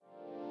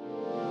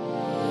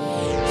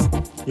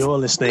You're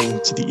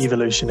listening to the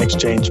Evolution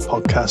Exchange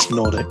podcast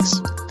Nordics,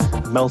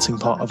 a melting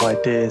pot of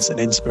ideas and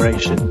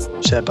inspiration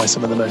shared by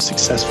some of the most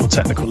successful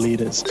technical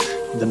leaders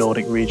in the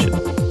Nordic region.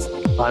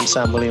 I'm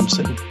Sam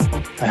Williamson.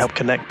 I help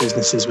connect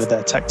businesses with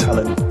their tech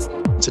talent.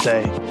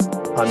 Today,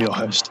 I'm your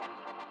host.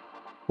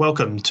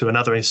 Welcome to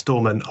another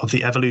installment of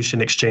the Evolution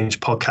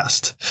Exchange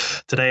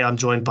podcast. Today, I'm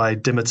joined by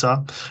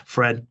Dimitar,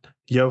 Fred,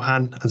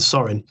 Johan, and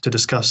Søren to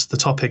discuss the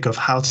topic of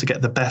how to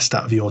get the best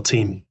out of your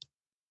team.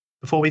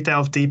 Before we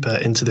delve deeper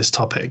into this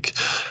topic,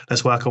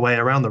 let's work our way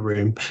around the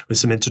room with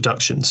some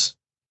introductions.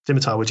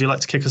 Dimitar, would you like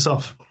to kick us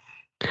off?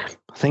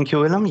 Thank you,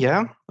 William.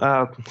 Yeah,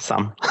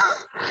 Sam.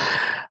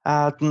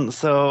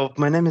 So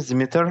my name is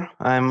Dimitar.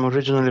 I'm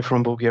originally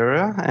from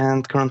Bulgaria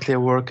and currently I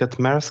work at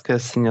Maersk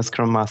as Senior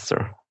Scrum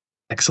Master.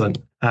 Excellent.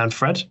 And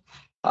Fred?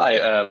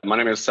 Hi, my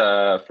name is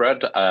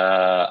Fred.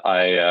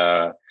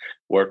 I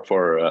work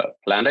for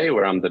Planday,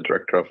 where I'm the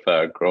Director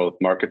of Growth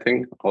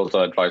Marketing,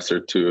 also advisor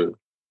to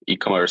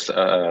e-commerce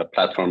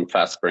platform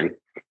FastSpring.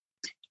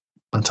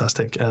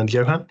 Fantastic. And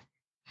Johan?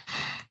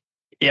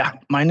 Yeah,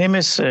 my name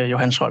is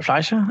Johan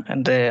Schroll-Fleischer,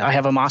 and I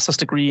have a master's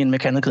degree in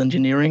mechanical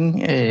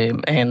engineering,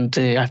 and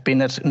I've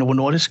been at Novo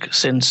Nordisk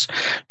since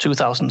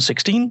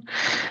 2016.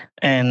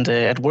 And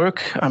at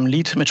work, I'm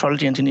lead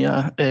metrology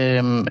engineer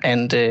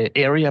and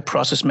area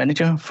process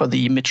manager for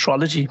the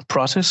metrology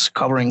process,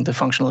 covering the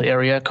functional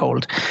area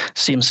called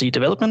CMC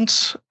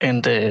development.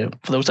 And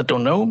for those that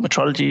don't know,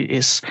 metrology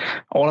is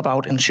all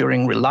about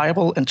ensuring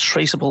reliable and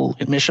traceable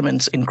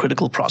measurements in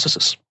critical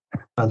processes.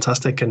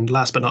 Fantastic. And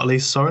last but not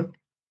least, Søren?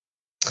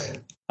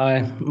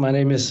 Hi, my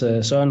name is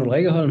Søren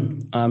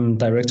Ulrikkeholm. I'm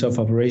Director of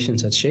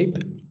Operations at Shape.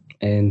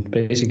 And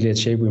basically at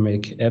Shape, we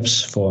make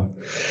apps for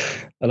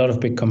a lot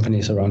of big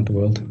companies around the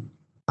world.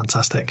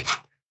 Fantastic.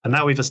 And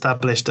now we've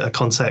established a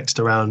context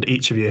around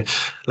each of you,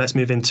 let's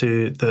move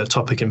into the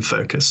topic in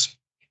focus.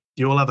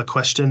 You all have a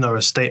question or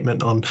a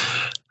statement on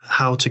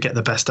how to get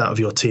the best out of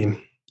your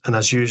team. And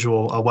as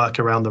usual, I'll work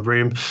around the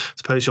room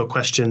to pose your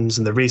questions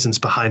and the reasons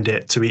behind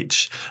it to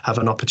each have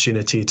an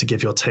opportunity to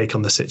give your take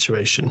on the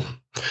situation.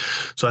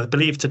 So I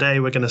believe today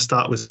we're going to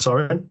start with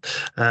Søren.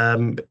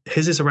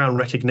 His is around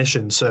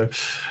recognition. So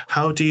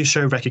how do you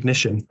show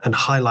recognition and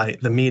highlight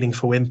the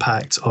meaningful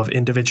impact of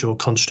individual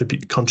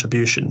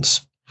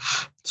contributions?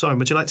 Søren,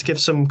 would you like to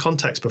give some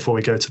context before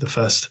we go to the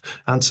first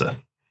answer?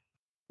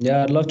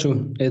 Yeah, I'd love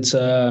to. It's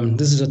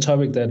this is a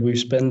topic that we've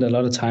spent a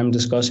lot of time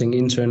discussing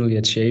internally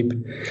at Shape.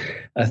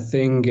 I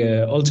think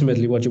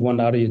ultimately what you want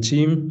out of your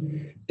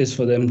team is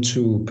for them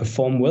to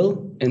perform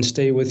well and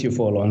stay with you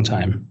for a long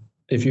time.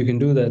 If you can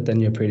do that, then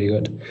you're pretty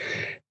good.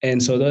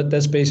 And so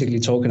that's basically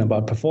talking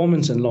about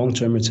performance and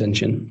long-term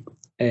retention.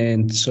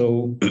 And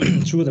so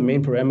two of the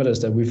main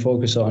parameters that we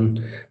focus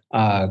on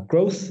are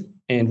growth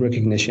and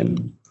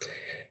recognition.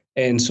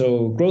 And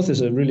so growth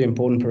is a really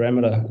important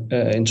parameter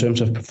in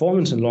terms of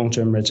performance and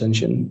long-term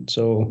retention.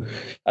 So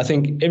I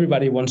think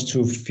everybody wants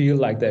to feel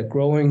like they're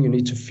growing. You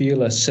need to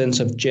feel a sense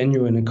of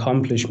genuine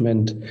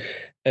accomplishment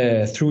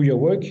through your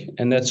work.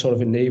 And that sort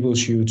of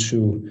enables you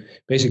to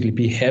basically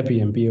be happy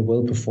and be a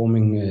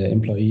well-performing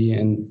employee.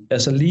 And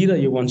as a leader,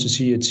 you want to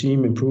see your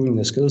team improving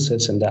their skill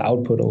sets and their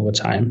output over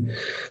time.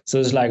 So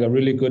there's like a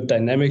really good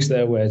dynamics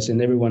there where it's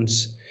in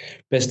everyone's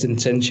best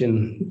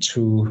intention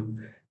to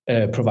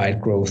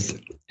provide growth.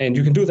 And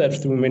you can do that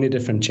through many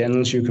different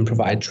channels. You can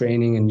provide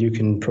training and you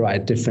can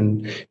provide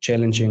different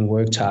challenging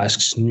work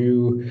tasks,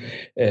 new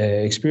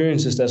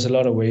experiences. There's a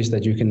lot of ways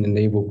that you can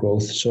enable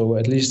growth. So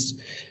at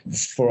least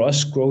for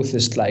us, growth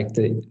is like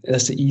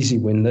that's the easy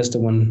win. That's the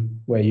one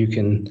where you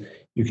can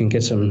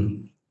get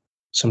some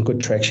good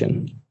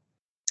traction.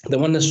 The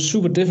one that's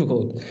super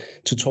difficult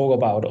to talk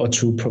about or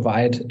to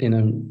provide in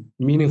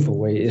a meaningful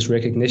way is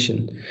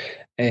recognition.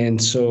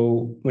 And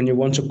so when you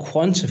want to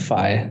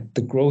quantify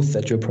the growth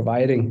that you're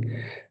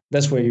providing,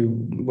 that's where you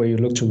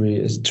look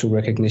to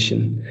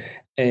recognition.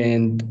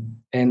 And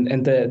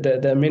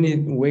there are many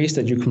ways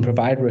that you can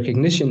provide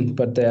recognition,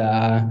 but there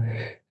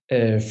are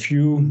a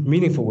few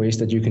meaningful ways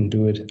that you can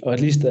do it, or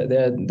at least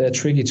they're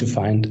tricky to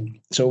find.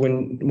 So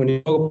when you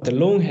talk about the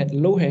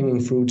low-hanging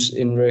fruits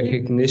in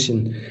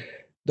recognition,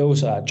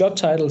 those are job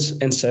titles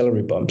and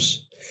salary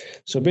bumps.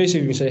 So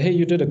basically you say, hey,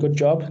 you did a good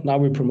job. Now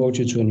we promote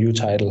you to a new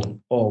title.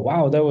 Or,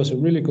 wow, that was a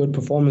really good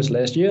performance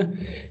last year.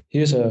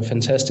 Here's a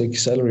fantastic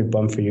salary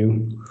bump for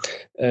you.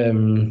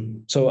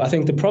 So I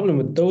think the problem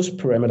with those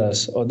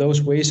parameters or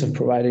those ways of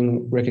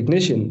providing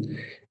recognition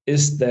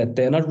is that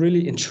they're not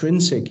really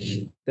intrinsic.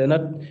 They're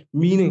not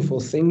meaningful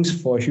things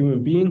for a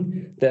human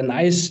being. They're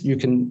nice. You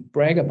can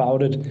brag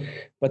about it,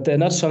 but they're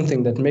not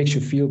something that makes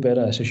you feel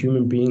better as a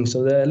human being.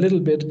 So they're a little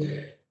bit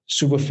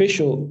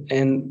superficial,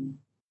 and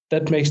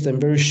that makes them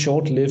very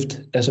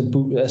short-lived as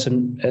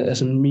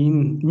a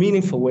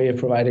meaningful way of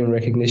providing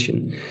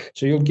recognition.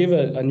 So you'll give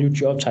a new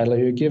job title,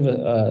 you'll give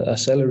a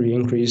salary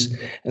increase,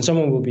 and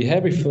someone will be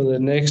happy for the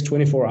next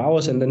 24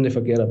 hours, and then they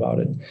forget about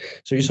it.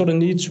 So you sort of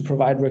need to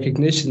provide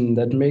recognition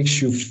that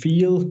makes you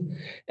feel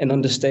and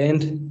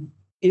understand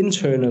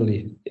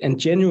internally and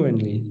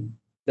genuinely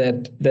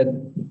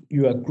that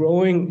you are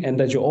growing and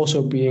that you're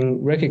also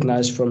being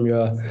recognized from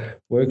your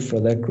work for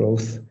that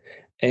growth.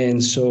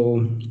 And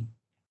so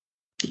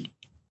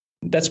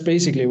that's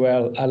basically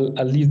where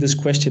I'll leave this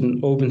question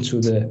open to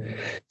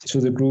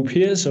the group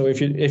here. So if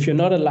you're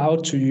not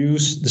allowed to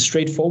use the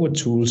straightforward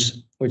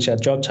tools, which are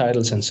job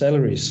titles and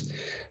salaries,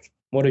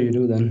 what do you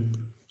do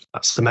then?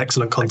 That's some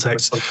excellent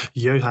context.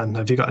 Johan,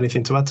 have you got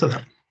anything to add to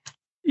that?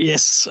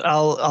 Yes,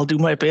 I'll do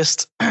my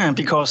best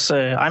because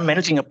I'm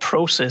managing a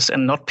process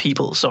and not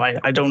people, so I'm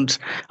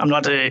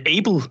not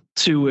able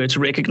to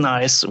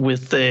recognize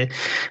with the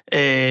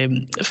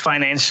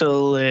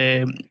financial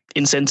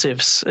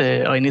incentives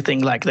or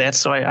anything like that.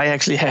 So I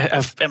actually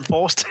am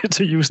forced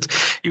to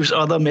use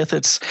other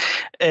methods.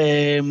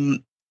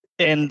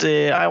 And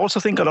I also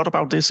think a lot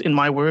about this in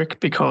my work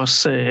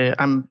because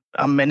I'm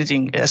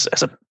managing as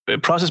a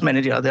process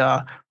manager. There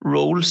are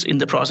roles in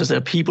the process. There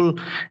are people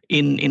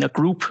in a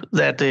group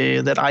that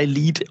I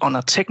lead on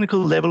a technical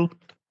level.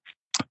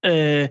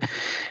 And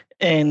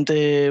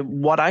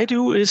what I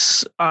do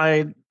is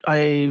I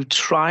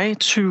try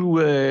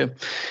to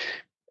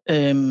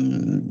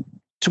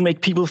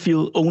make people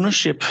feel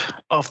ownership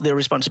of their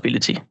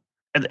responsibility.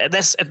 And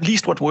that's at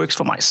least what works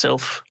for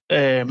myself.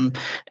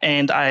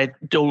 And I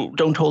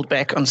don't hold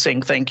back on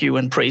saying thank you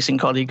and praising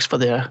colleagues for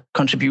their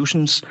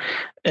contributions.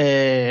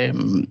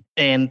 And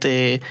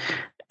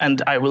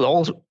I will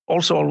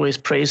also always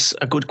praise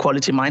a good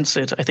quality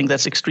mindset. I think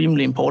that's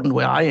extremely important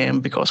where I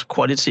am because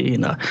quality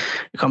in a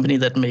company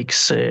that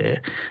makes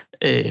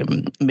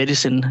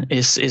medicine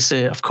is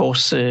of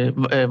course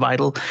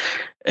vital.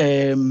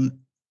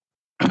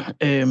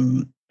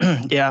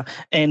 Yeah,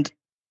 and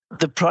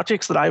the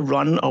projects that I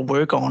run or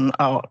work on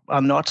are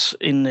not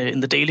in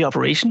the daily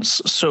operations.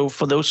 So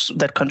for those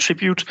that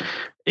contribute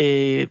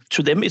to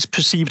them, it's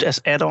perceived as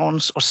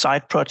add-ons or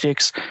side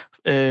projects,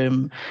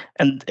 and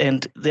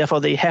therefore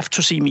they have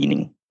to see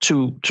meaning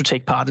to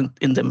take part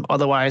in them.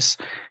 Otherwise,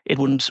 it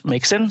wouldn't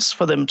make sense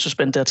for them to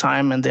spend their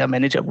time, and their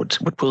manager would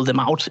pull them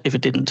out if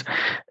it didn't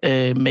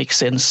make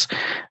sense.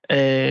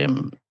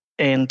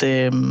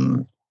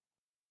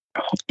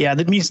 Yeah,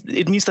 it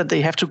means that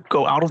they have to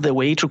go out of their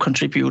way to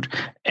contribute,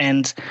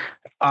 and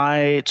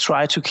I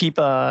try to keep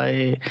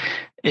a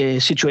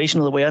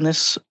situational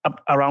awareness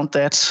around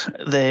that,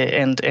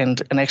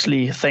 and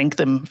actually thank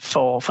them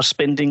for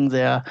spending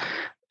their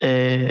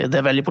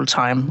valuable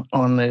time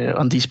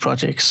on these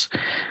projects.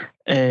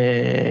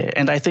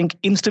 And I think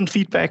instant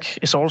feedback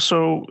is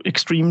also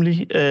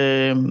extremely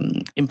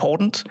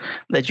important,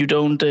 that you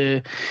don't,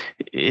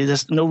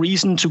 there's no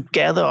reason to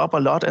gather up a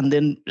lot and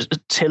then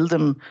tell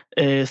them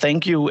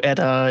thank you at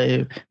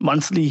a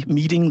monthly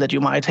meeting that you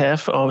might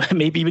have, or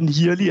maybe even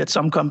yearly at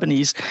some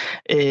companies.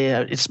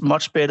 It's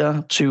much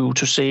better to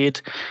say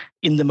it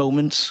in the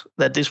moment,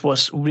 that this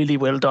was really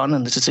well done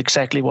and this is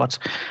exactly what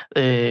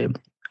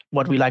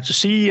we like to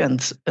see and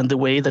the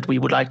way that we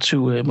would like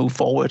to move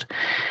forward.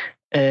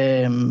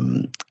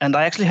 And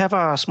I actually have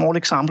a small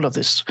example of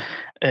this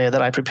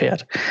that I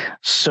prepared.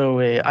 So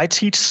I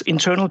teach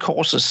internal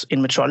courses in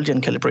metrology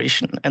and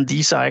calibration, and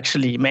these are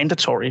actually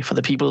mandatory for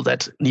the people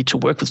that need to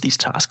work with these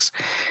tasks.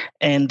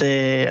 And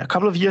a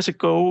couple of years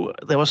ago,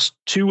 there was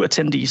 2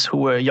 attendees who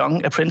were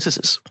young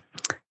apprentices.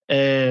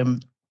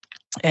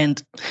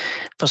 And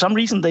for some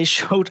reason, they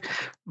showed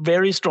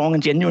very strong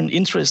and genuine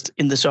interest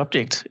in the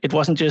subject. It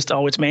wasn't just,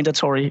 oh, it's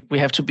mandatory, we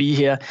have to be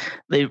here.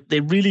 They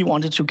really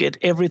wanted to get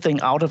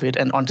everything out of it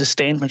and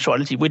understand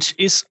metrology, which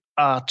is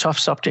a tough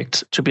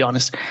subject, to be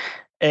honest.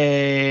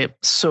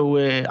 So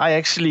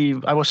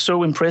I was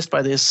so impressed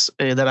by this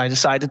that I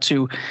decided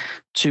to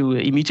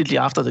immediately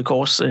after the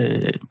course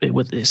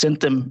send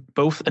them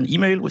both an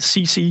email with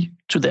CC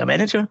to their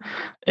manager,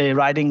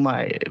 writing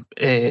my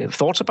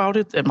thoughts about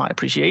it and my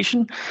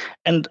appreciation,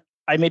 and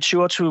I made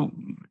sure to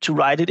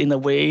write it in a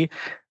way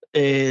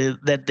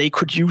that they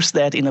could use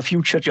that in a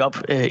future job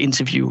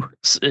interview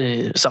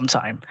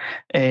sometime.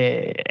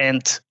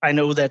 And I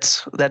know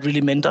that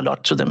really meant a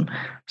lot to them.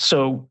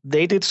 So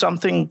they did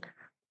something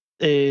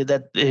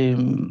that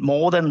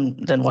more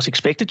than was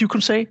expected, you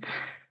could say,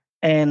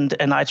 and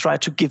I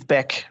tried to give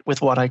back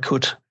with what I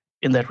could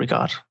in that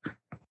regard.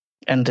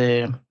 And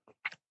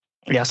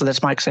so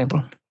that's my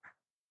example.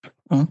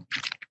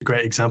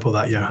 Great example,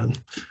 that, Johan.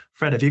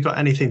 Fred, have you got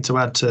anything to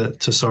add to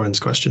Søren's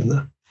question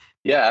there?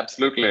 Yeah,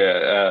 absolutely.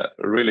 A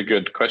really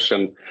good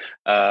question.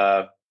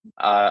 I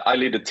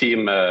lead a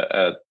team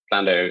at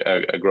Planday,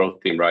 a growth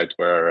team, right,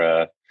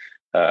 where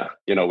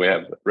we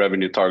have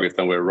revenue targets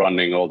and we're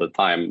running all the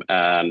time,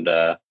 and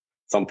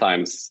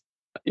sometimes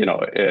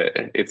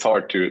it's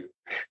hard to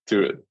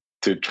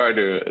try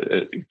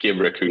to give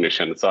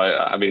recognition. So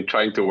I've been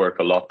trying to work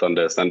a lot on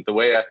this, and the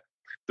way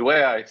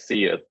I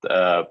see it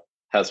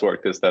has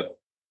worked is that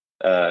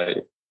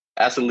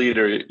as a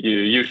leader,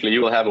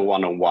 you will have a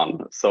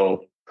one-on-one.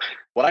 So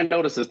what I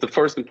notice is the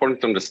first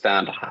important to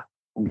understand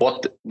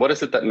what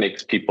is it that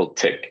makes people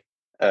tick.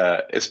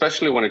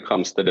 Especially when it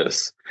comes to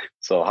this.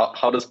 So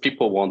how does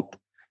people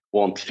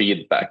want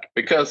feedback?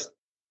 Because,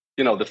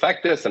 the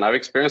fact is, and I've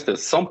experienced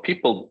this, some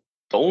people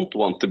don't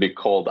want to be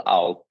called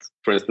out,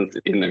 for instance,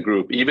 in a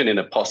group, even in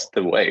a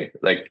positive way.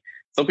 Like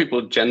some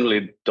people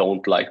generally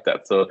don't like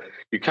that. So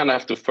you kind of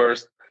have to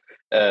first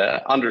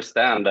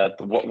understand that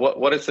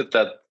what is it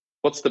that,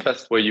 what's the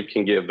best way you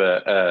can give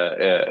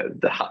to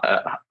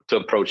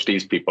approach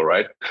these people,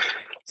 right?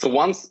 So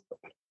once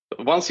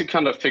you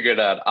kind of figure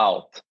that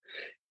out,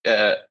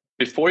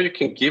 before you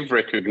can give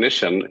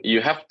recognition,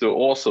 you have to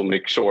also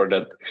make sure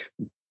that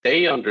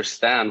they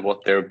understand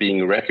what they're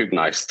being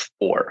recognized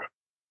for.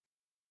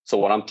 So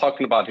what I'm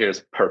talking about here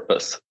is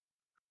purpose.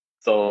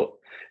 So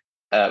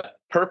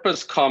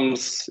purpose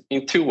comes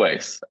in two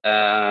ways.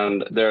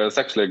 And there's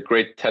actually a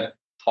great TED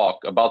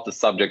talk about the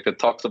subject that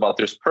talks about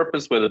there's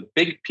purpose with a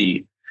big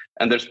P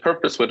and there's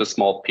purpose with a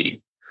small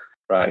p,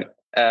 right?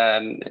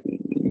 And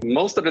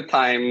most of the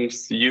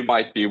times you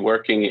might be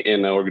working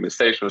in an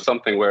organization or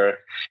something where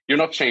you're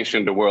not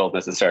changing the world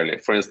necessarily.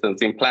 For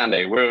instance, in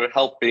Planday, we're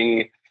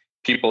helping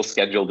people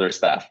schedule their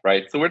staff,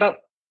 right? So we're not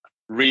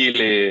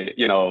really,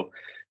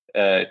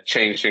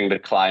 changing the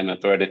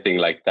climate or anything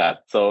like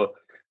that. So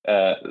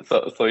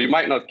you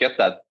might not get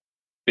that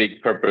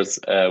big purpose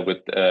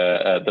with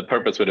the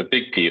purpose with a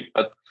big P,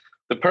 but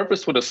the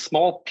purpose with a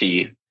small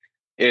p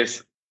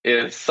is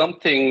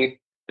something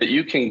that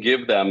you can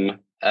give them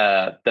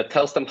that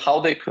tells them how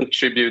they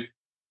contribute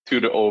to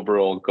the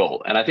overall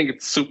goal. And I think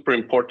it's super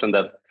important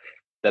that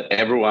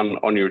everyone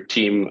on your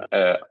team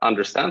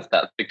understands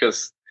that,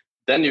 because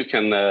then you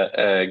can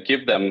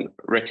give them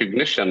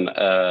recognition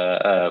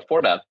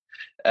for that.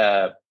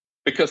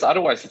 Because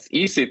otherwise it's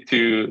easy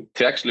to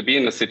actually be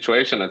in a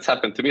situation that's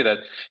happened to me that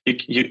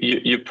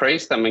you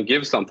praise them and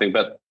give something,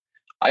 but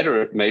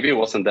either maybe it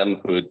wasn't them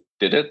who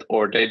did it,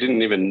 or they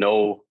didn't even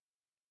know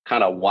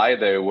kind of why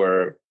they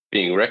were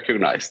being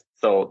recognized.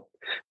 So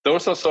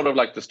those are sort of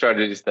like the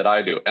strategies that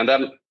I do. And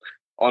then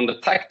on the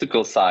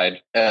tactical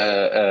side,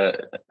 I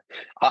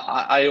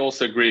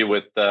also agree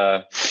with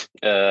what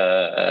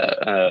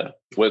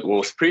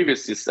was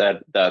previously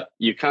said, that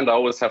you kind of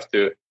always have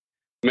to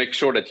make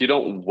sure that you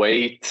don't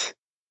wait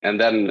and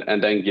then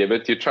give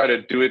it. You try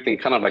to do it in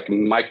kind of like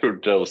micro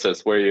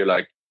doses, where you're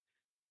like,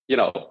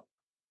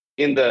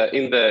 in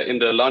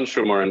the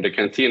lunchroom or in the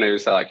canteen, you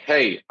say like,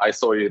 "Hey, I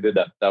saw you did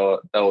that.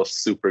 That was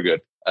super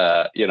good."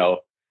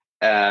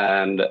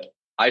 And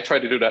I try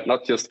to do that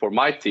not just for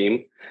my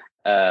team,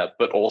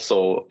 but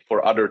also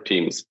for other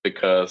teams,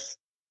 because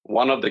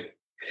one of the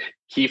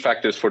key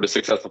factors for the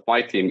success of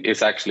my team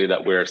is actually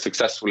that we're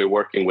successfully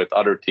working with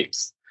other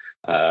teams.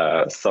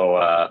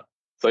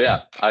 So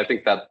yeah, I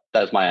think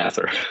that's my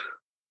answer.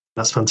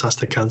 That's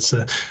fantastic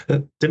answer.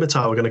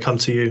 Dimitar, we're going to come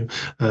to you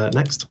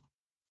next.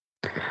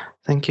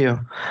 Thank you.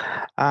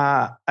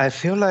 I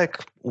feel like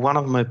one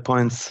of my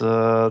points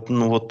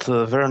would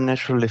very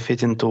naturally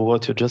fit into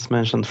what you just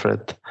mentioned,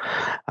 Fred.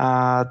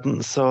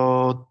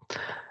 So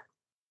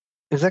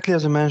exactly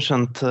as you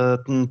mentioned,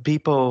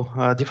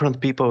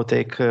 different people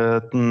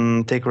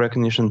take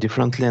recognition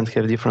differently and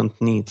have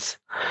different needs.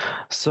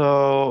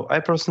 So I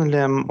personally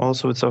am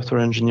also with software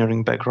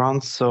engineering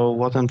background. So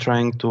what I'm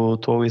trying to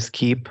always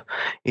keep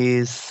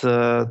is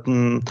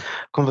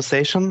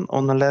conversation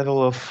on a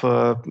level of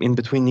in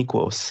between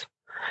equals.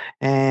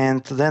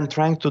 And then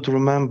trying to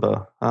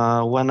remember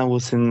when I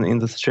was in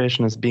the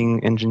situation as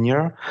being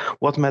engineer,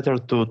 what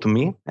mattered to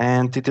me.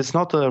 And it is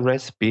not a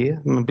recipe,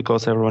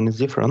 because everyone is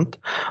different,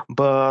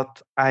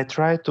 but I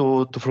try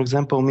to for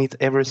example, meet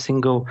every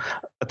single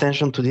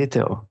attention to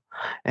detail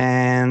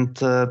and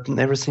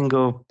every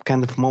single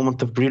kind of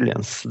moment of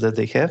brilliance that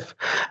they have,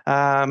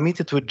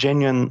 meet it with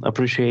genuine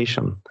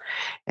appreciation.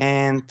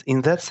 And in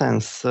that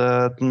sense,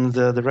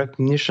 the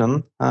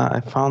recognition,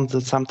 I found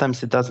that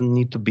sometimes it doesn't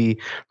need to be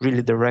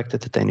really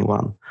directed at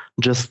anyone.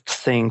 Just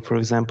saying, for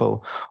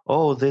example,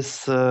 "Oh,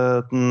 this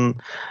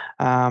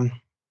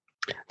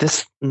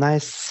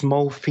nice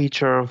small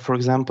feature, for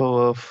example,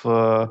 of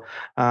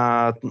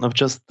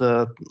just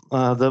the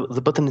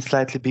button is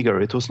slightly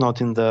bigger. It was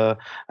not in the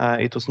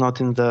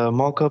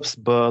mockups,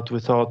 but we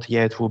thought,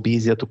 it will be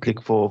easier to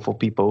click for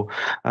people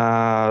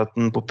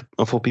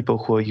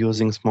who are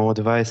using small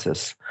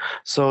devices."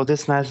 So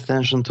this nice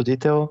attention to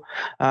detail,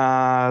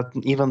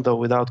 even though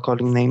without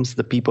calling names,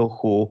 the people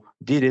who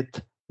did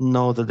it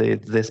know that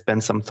they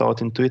spent some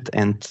thought into it,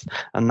 and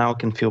now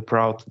can feel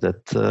proud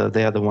that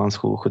they are the ones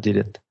who did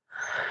it.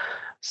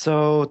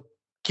 So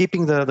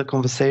keeping the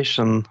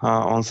conversation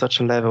on such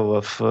a level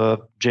of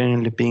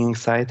genuinely being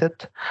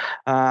excited,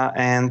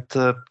 and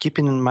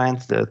keeping in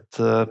mind that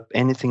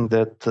anything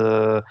that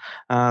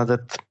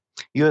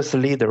you as a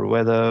leader,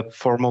 whether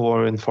formal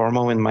or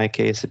informal, in my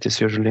case it is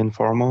usually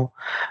informal,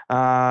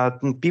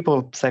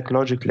 people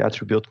psychologically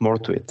attribute more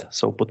to it,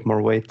 so put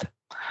more weight.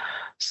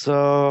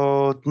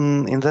 So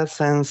in that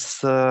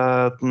sense,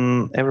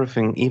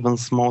 everything, even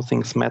small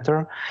things,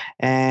 matter.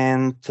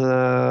 And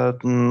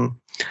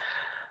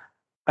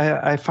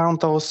I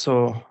found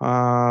also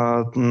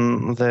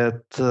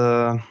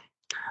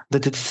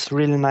that it's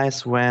really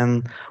nice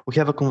when we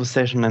have a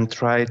conversation and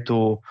try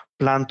to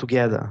plan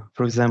together,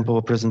 for example,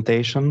 a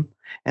presentation,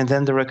 and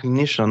then the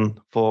recognition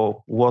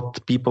for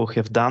what people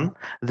have done,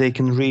 they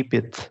can reap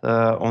it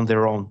on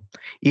their own.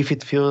 If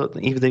they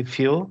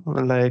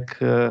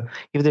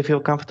feel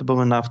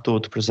comfortable enough to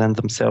present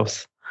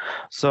themselves.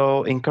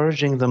 So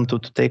encouraging them to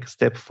take a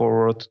step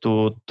forward,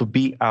 to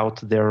be out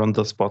there on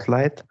the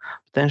spotlight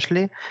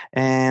potentially,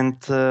 and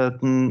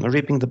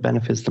reaping the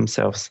benefits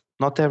themselves.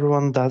 Not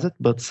everyone does it,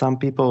 but some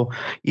people,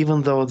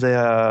 even though they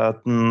are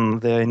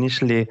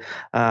initially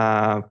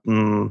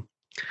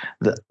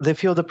they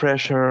feel the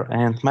pressure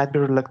and might be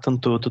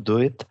reluctant to do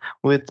it,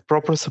 with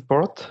proper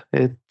support,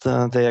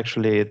 they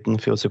actually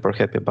feel super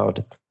happy about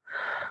it.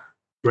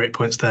 Great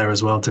points there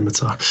as well,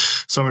 Dimitar.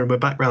 Søren, we're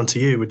back round to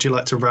you. Would you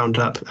like to round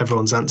up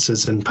everyone's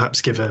answers and perhaps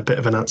give a bit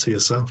of an answer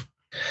yourself?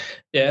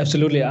 Yeah,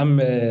 absolutely.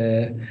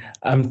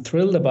 I'm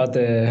thrilled about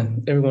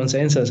everyone's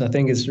answers. I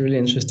think it's really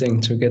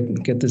interesting to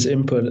get this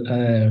input.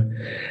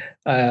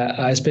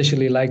 I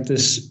especially like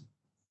this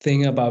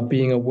thing about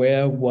being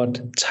aware what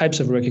types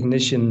of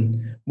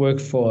recognition work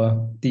for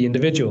the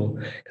individual,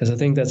 because I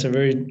think that's a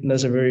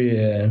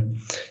very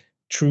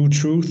true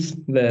truth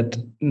that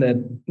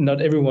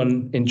not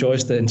everyone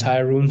enjoys the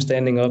entire room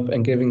standing up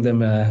and giving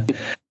them a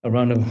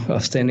round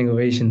of standing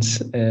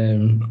ovations.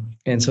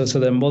 And so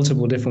there are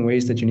multiple different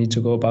ways that you need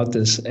to go about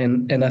this.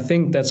 And I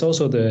think that's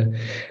also the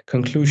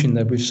conclusion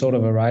that we've sort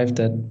of arrived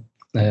at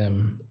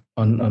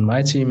on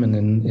my team and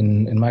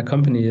in my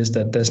company, is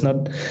that there's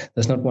not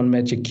one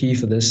magic key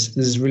for this.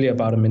 This is really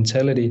about a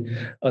mentality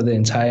of the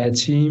entire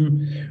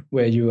team,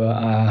 where you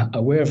are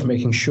aware of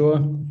making sure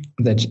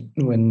that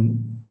when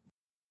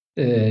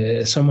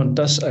someone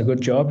does a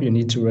good job, you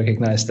need to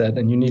recognize that,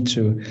 and you need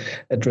to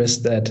address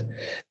that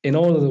in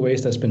all of the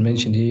ways that's been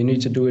mentioned here. You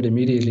need to do it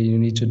immediately. You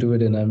need to do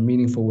it in a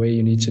meaningful way.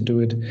 You need to do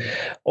it.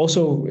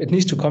 Also, it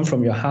needs to come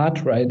from your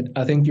heart, right?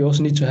 I think you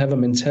also need to have a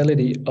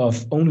mentality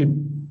of only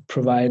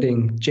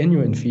providing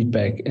genuine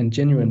feedback and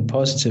genuine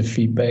positive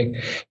feedback.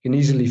 You can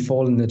easily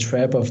fall in the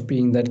trap of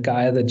being that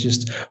guy that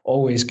just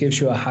always gives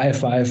you a high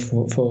five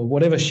for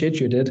whatever shit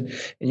you did,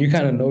 and you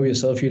kind of know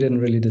yourself you didn't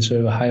really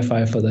deserve a high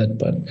five for that,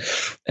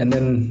 and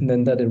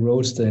then that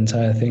erodes the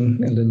entire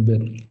thing a little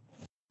bit.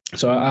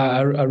 So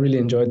I really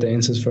enjoyed the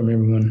answers from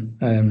everyone.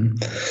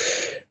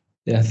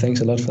 Yeah, thanks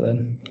a lot for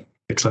that.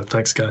 Excellent,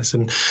 thanks guys.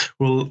 And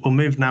we'll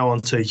move now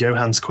on to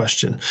Johan's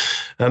question.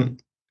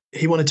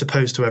 He wanted to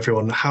pose to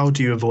everyone, how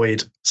do you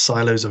avoid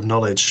silos of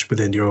knowledge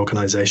within your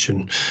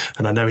organization?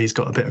 And I know he's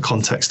got a bit of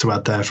context to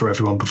add there for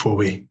everyone before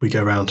we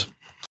go around.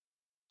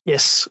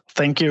 Yes,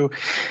 thank you.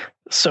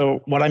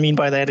 So what I mean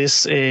by that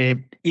is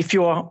if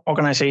your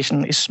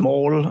organization is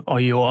small or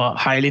your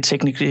highly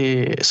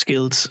technically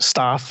skilled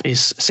staff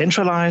is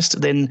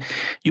centralized, then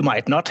you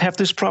might not have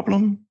this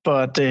problem,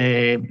 but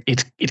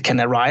it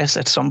can arise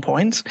at some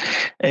point.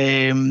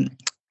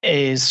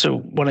 So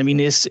what I mean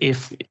is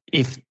if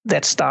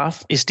that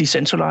staff is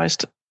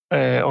decentralized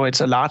or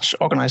it's a large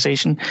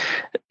organization,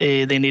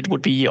 then it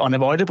would be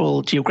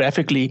unavoidable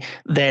geographically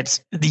that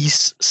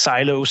these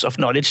silos of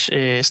knowledge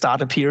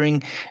start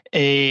appearing.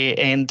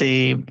 And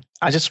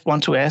I just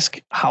want to ask,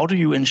 how do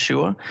you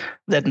ensure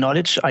that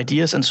knowledge,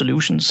 ideas, and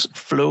solutions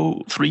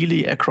flow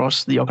freely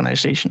across the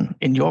organization,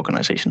 in your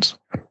organizations?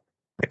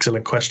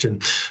 Excellent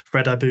question.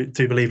 Fred, I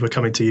do believe we're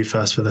coming to you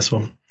first for this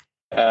one.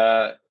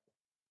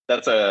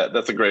 That's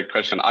a great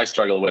question. I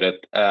struggle with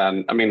it.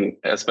 I mean,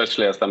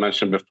 especially as I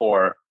mentioned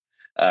before,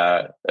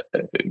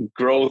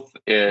 growth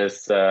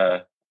is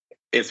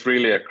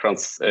really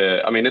across.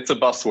 I mean, it's a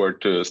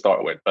buzzword to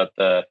start with, but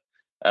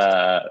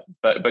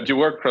you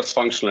work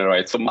cross-functionally,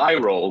 right? So my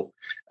role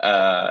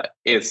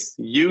is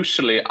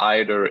usually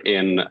either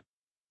in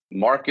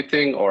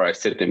marketing or I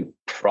sit in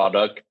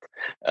product.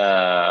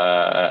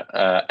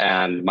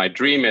 And my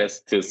dream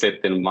is to sit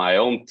in my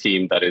own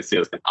team that is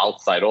just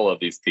outside all of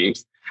these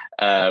teams.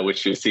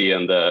 Which you see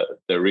in the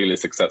really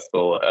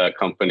successful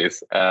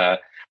companies.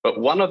 But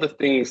one of the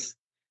things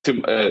to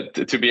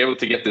be able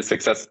to get this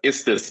success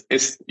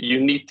is you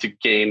need to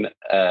gain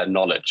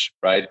knowledge,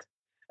 right?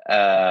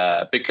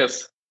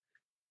 Because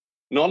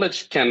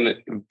knowledge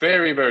can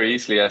very, very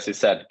easily, as you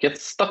said, get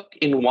stuck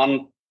in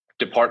one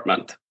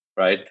department,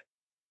 right?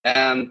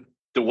 And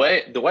the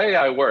way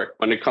I work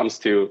when it comes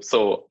to,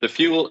 so the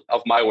fuel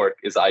of my work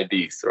is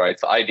IDs, right?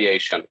 So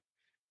ideation,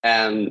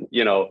 and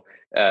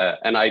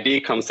an idea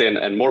comes in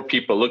and more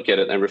people look at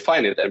it and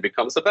refine it and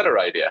becomes a better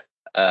idea,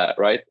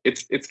 right?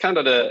 It's kind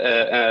of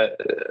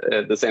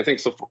the same thing.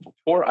 So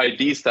for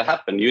ideas to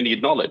happen, you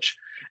need knowledge.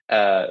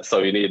 So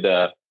you need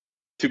to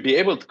be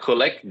able to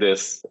collect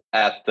this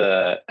at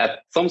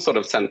some sort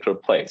of central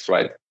place,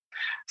 right?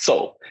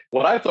 So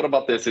what I thought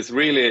about this is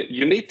really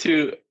you need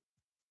to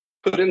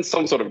put in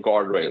some sort of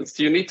guardrails.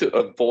 You need to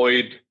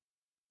avoid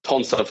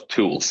tons of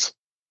tools,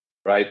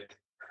 right?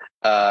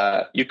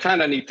 You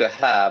kind of need to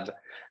have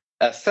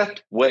a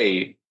set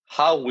way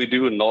how we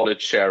do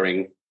knowledge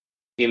sharing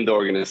in the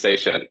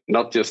organization,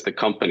 not just the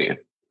company.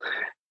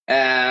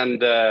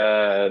 And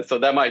so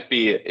that might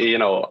be,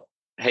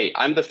 hey,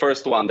 I'm the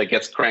first one that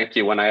gets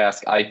cranky when I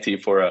ask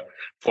IT for a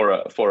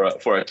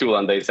tool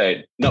and they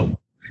say no.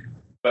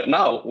 But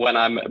now when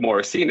I'm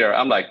more senior,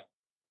 I'm like,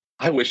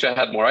 I wish I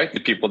had more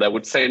IT people that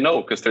would say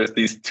no, because there's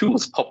these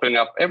tools popping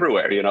up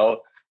everywhere, you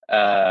know.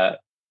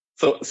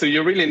 So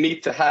you really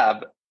need to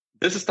have,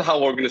 this is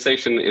how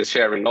organization is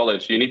sharing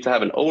knowledge. You need to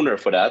have an owner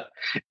for that,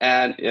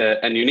 and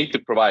you need to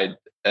provide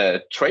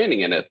training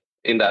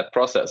in that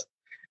process.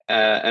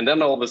 And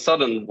then all of a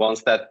sudden,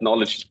 once that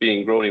knowledge is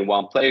being grown in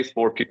one place,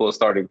 more people are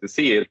starting to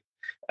see it.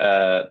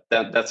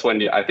 That's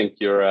when I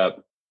think you're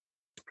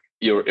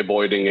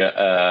avoiding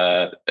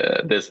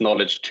this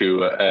knowledge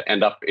to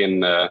end up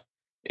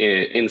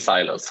in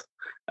silos.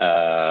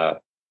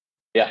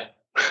 Yeah.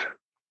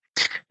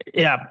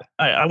 Yeah,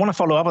 I want to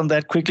follow up on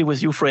that quickly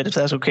with you, Fred, if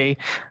that's okay.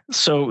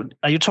 So,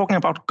 are you talking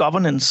about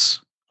governance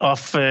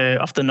of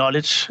the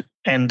knowledge,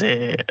 and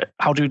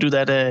how do you do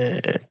that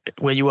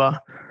where you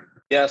are?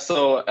 Yeah,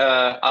 so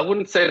I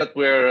wouldn't say that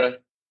we're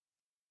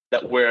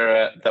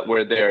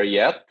there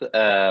yet,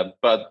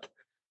 but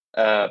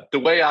the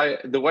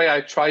way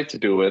I try to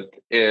do it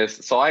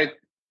is,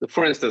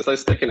 for instance,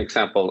 let's take an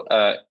example.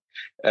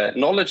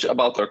 Knowledge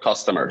about our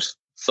customers.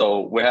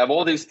 So we have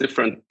all these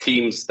different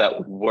teams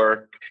that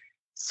work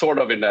sort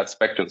of in that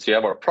spectrum. So you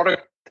have our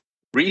product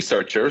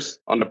researchers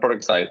on the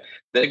product side.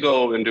 They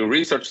go and do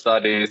research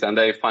studies and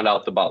they find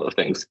out about the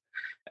things.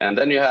 And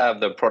then you have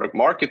the product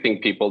marketing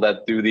people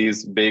that do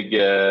these big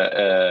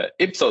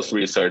Ipsos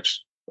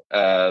research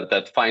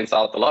that finds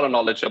out a lot of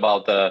knowledge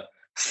about the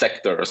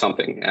sector or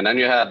something. And then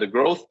you have the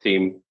growth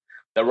team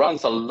that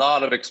runs a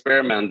lot of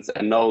experiments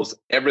and knows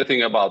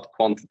everything about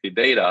quantity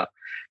data.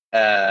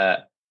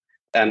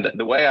 And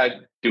the way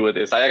I do it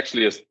is I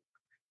actually just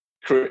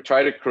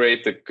try to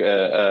create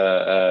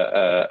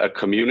a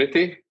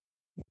community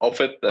of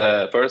it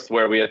first,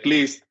 where we at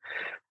least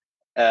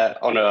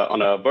on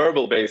a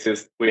verbal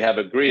basis we have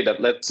agreed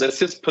that let's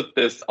just put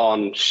this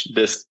on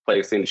this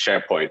place in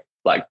SharePoint,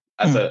 like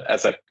as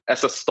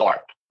a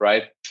start,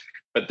 right?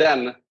 But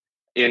then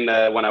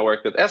when I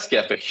worked at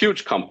SKF, a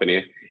huge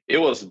company, it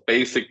was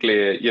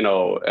basically,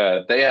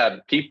 they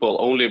had people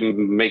only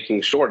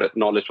making sure that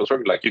knowledge was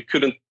working. Like you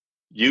couldn't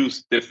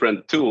use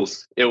different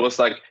tools. It was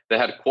like they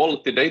had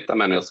quality data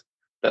manuals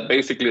that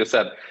basically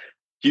said,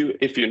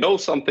 if you know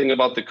something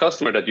about the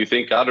customer that you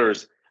think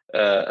others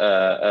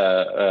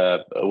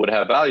would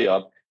have value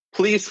of,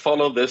 please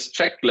follow this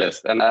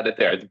checklist and add it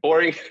there. It's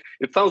boring.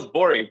 It sounds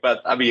boring,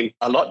 but I mean,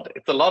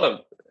 it's a lot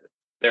of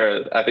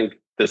there. I think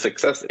the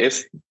success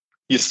is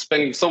you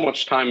spend so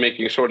much time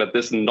making sure that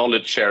this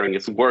knowledge sharing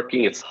is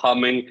working, it's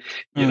humming,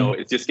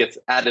 it just gets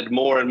added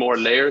more and more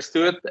layers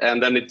to it.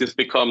 And then it just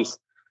becomes,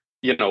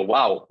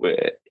 wow,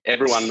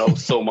 everyone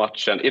knows so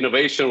much and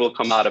innovation will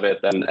come out of it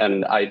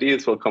and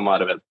ideas will come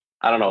out of it.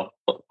 I don't know.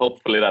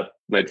 Hopefully that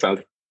made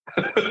sense.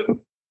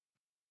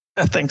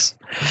 Thanks.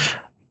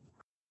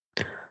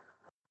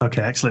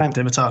 Okay, excellent.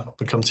 Dimitar,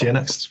 we'll come to you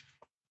next.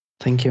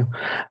 Thank you.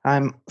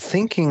 I'm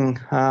thinking,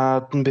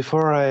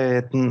 before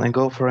I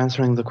go for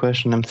answering the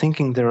question, I'm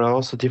thinking there are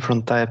also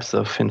different types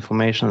of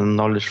information and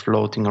knowledge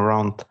floating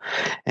around.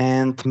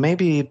 And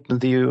maybe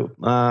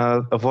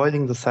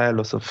avoiding the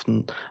silos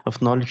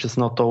of knowledge is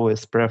not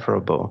always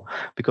preferable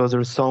because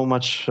there's so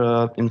much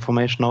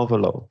information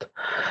overload.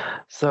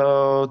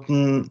 So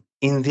in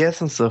the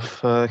essence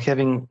of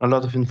having a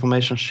lot of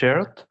information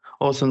shared,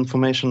 also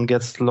information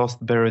gets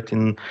lost, buried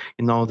in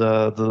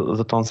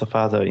the tons of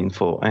other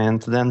info.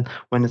 And then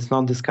when it's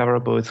not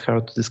discoverable, it's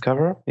hard to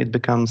discover. It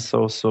becomes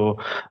also,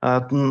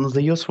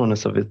 the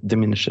usefulness of it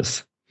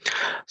diminishes.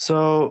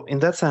 So in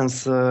that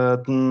sense,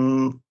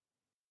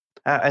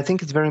 I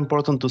think it's very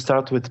important to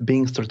start with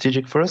being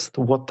strategic first.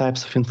 What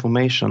types of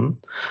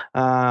information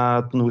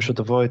we should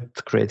avoid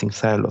creating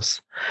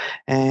silos.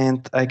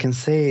 And I can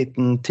say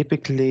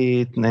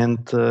typically,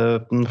 and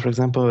for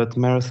example, at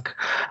Maersk,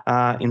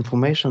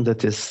 information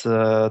that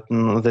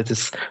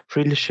is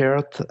freely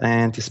shared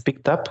and is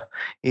picked up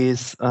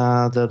is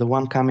the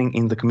one coming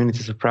in the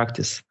communities of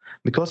practice.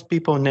 Because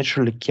people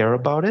naturally care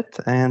about it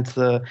and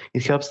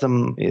it helps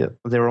them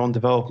their own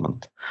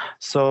development.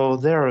 So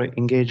they're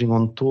engaging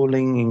on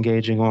tooling,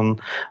 engaging on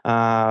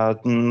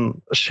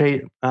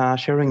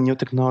sharing new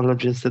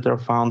technologies that are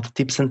found,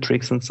 tips and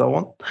tricks and so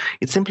on.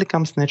 It simply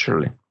comes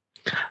naturally.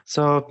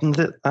 So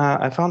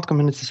I found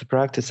communities of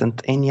practice and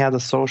any other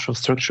social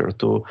structure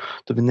to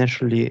be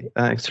naturally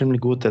extremely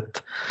good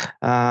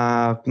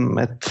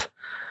at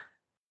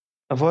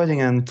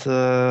avoiding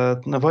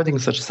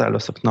such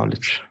silos of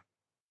knowledge.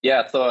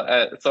 Yeah, so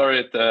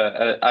sorry,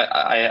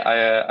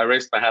 I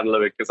raised my hand a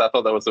little bit because I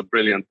thought that was a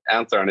brilliant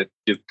answer, and it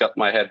just got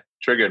my head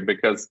triggered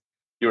because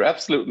you're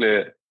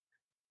absolutely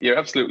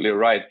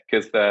right.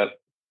 Because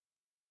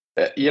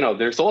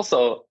there's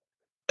also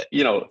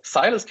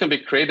silos can be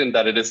created in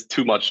that it is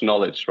too much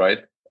knowledge, right?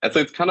 And so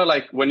it's kind of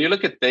like when you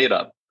look at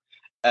data,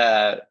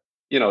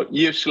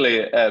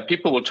 usually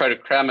people will try to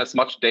cram as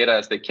much data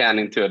as they can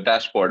into a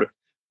dashboard.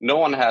 No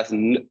one has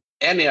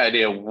any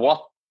idea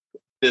what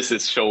this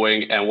is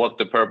showing and what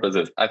the purpose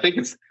is. I think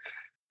it's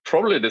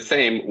probably the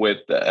same with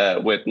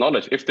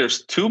knowledge. If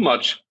there's too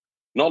much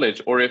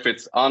knowledge, or if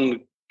it's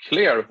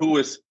unclear who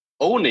is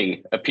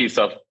owning a piece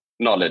of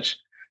knowledge,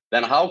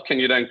 then how can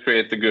you then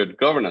create the good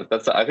governance?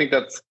 I think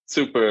that's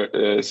super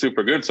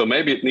good. So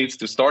maybe it needs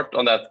to start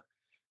on that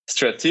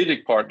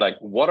strategic part, like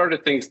what are the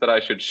things that I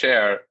should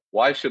share?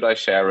 Why should I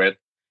share it?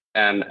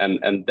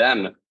 And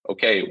then,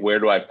 okay, where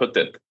do I put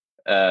it?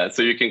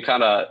 So you can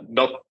kind of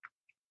not,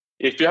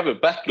 if you have a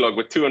backlog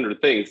with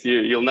 200 things,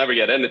 you'll never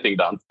get anything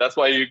done. That's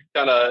why you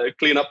kind of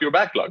clean up your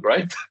backlog,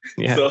 right?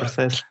 Yeah, so,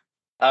 precisely.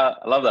 I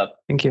love that.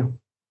 Thank you.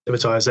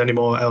 Dimitar, is there any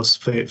more else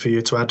for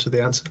you to add to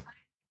the answer?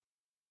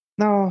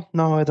 No,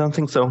 I don't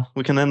think so.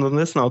 We can end on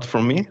this note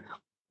from me.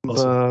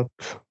 Awesome.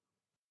 But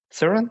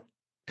Søren?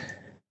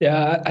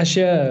 Yeah, I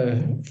share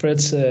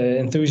Fred's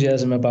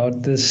enthusiasm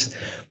about this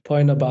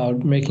point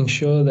about making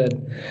sure that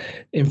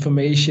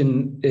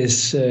information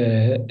is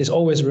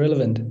always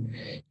relevant.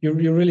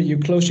 You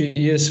close your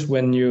ears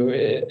when you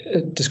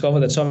discover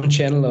that some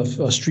channel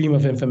or stream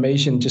of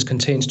information just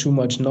contains too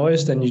much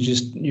noise. Then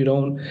you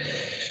don't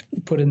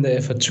put in the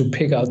effort to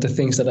pick out the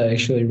things that are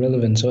actually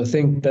relevant. So I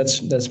think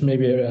that's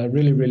maybe a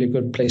really, really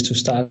good place to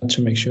start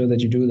to make sure that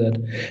you do that.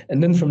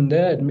 And then from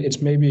there,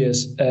 it's maybe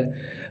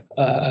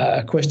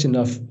a question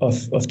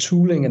of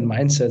tooling and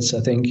mindsets,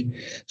 I think.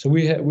 So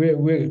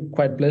we're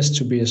quite blessed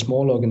to be a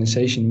small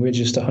organization. We're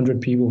just 100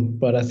 people,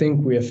 but I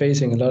think we are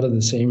facing a lot of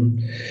the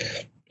same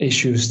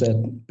issues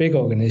that big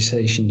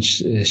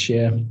organizations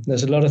share.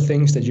 There's a lot of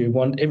things that you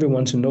want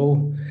everyone to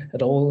know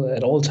at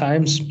all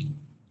times,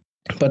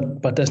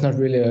 but that's not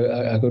really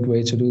a good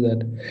way to do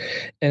that.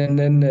 And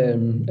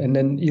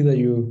then either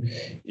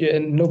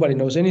and nobody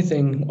knows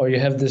anything, or you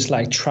have this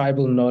like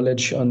tribal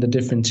knowledge on the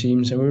different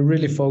teams, and we're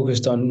really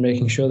focused on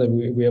making sure that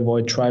we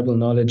avoid tribal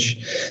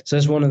knowledge. So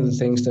that's one of the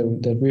things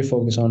that we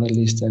focus on, at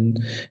least, and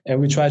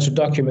we try to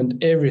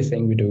document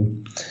everything we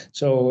do.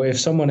 So if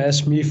someone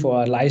asks me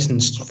for a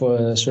license for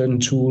a certain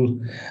tool,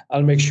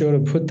 I'll make sure to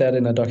put that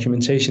in a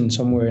documentation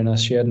somewhere in a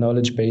shared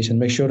knowledge base and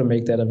make sure to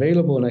make that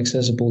available and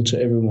accessible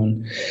to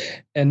everyone.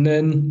 And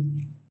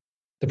then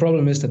the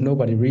problem is that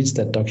nobody reads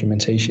that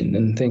documentation,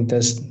 and I think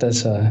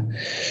that's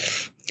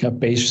a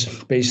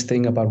base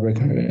thing about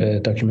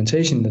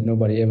documentation, that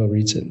nobody ever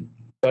reads it.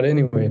 But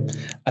anyway,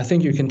 I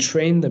think you can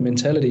train the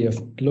mentality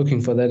of looking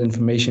for that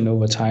information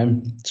over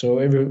time. So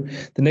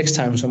the next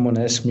time someone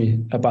asks me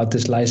about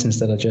this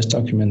license that I just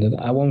documented,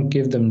 I won't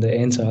give them the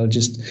answer. I'll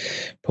just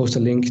post a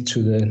link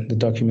to the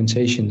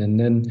documentation. And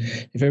then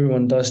if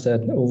everyone does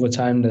that over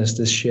time, there's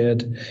this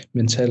shared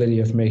mentality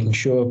of making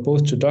sure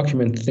both to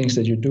document the things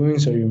that you're doing,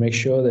 so you make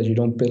sure that you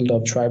don't build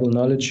up tribal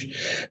knowledge,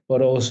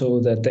 but also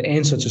that the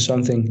answer to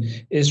something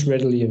is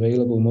readily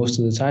available most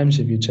of the times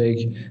if you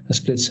take a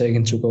split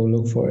second to go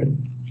look for it.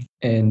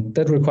 And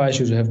that requires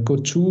you to have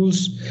good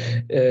tools.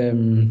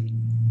 And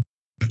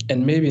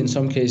maybe in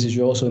some cases,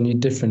 you also need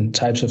different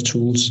types of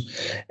tools.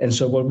 And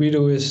so what we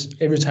do is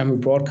every time we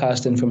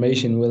broadcast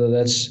information, whether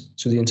that's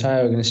to the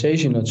entire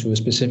organization or to a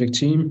specific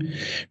team,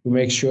 we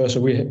make sure, so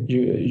we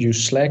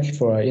use Slack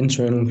for our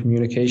internal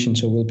communication.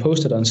 So we'll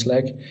post it on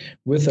Slack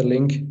with a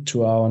link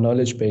to our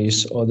knowledge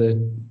base or the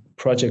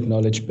project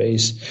knowledge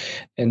base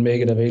and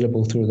make it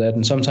available through that.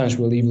 And sometimes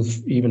we'll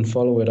even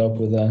follow it up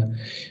with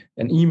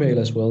an email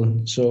as well.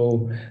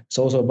 So it's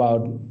also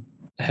about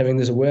having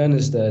this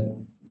awareness that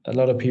a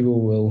lot of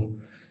people will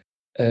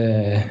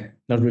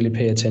not really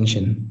pay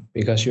attention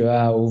because you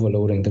are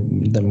overloading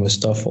them with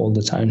stuff all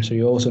the time. So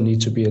you also need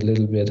to be a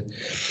little bit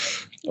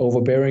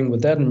overbearing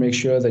with that and make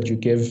sure that you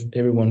give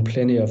everyone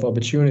plenty of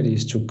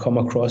opportunities to come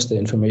across the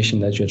information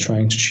that you're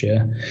trying to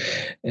share.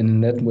 And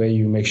in that way,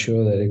 you make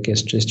sure that it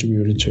gets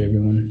distributed to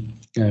everyone.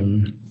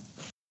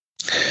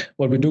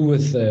 What we do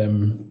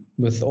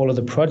with all of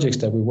the projects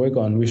that we work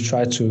on, we've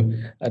tried to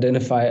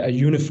identify a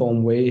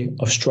uniform way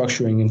of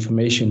structuring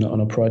information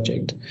on a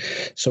project.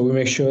 So we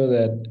make sure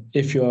that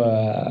if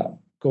you're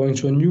going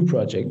to a new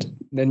project,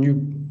 then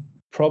you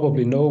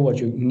probably know what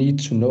you need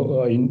to know,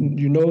 or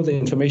you know the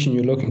information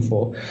you're looking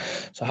for.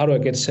 So how do I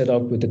get set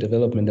up with the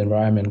development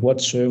environment? What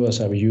servers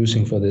are we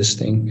using for this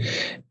thing?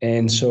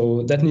 And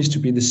so that needs to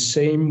be the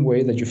same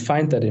way that you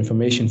find that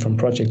information from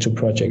project to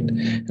project.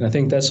 And I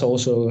think that's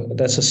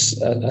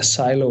a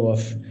silo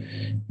of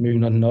maybe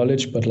not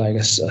knowledge, but like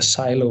a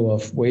silo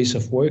of ways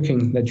of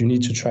working that you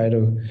need to try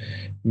to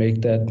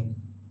make that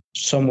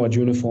somewhat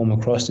uniform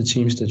across the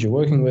teams that you're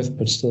working with,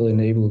 but still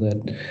enable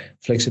that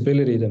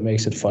flexibility that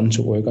makes it fun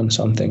to work on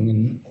something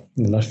and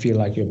not feel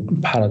like you're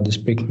part of this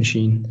big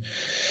machine.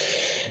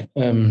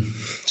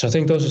 So I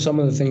think those are some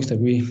of the things that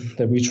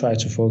we try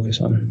to focus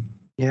on.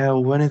 Yeah,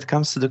 when it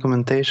comes to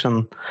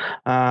documentation,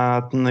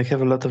 I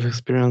have a lot of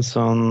experience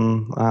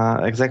on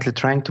exactly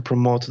trying to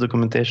promote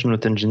documentation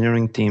with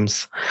engineering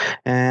teams.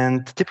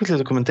 And typically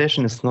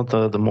documentation is not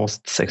the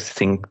most sexy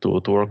thing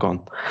to work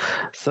on.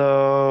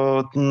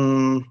 So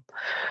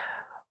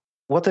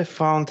what I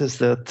found is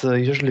that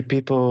usually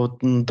people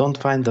don't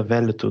find the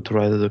value to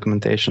write the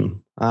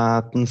documentation.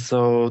 And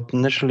so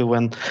naturally,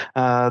 when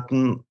a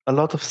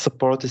lot of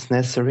support is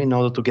necessary in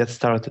order to get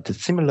started,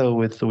 it's similar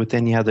with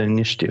any other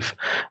initiative.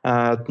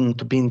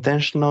 To be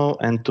intentional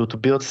and to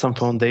build some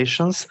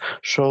foundations,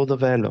 show the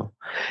value.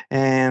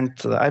 And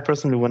I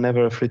personally,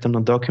 whenever I've written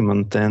a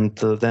document and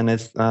then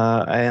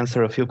I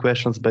answer a few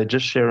questions by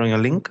just sharing a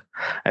link,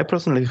 I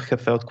personally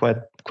have felt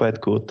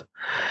quite good.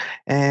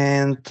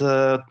 And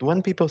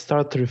when people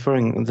start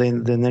referring, they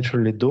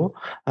naturally do,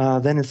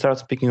 then it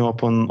starts picking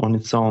up on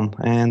its own.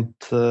 And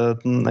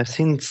I've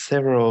seen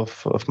several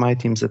of my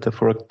teams that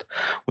I've worked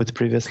with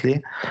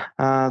previously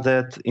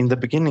that in the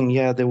beginning,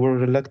 they were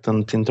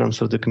reluctant in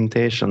terms of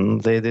documentation.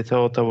 They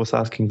thought I was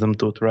asking them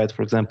to write,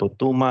 for example,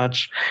 too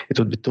much. It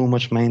would be too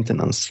much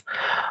maintenance.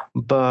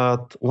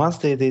 But once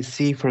they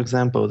see, for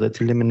example, that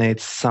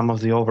eliminates some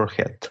of the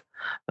overhead,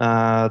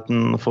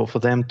 for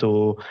them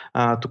to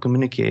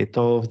communicate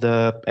all of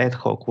the ad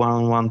hoc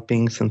one-on-one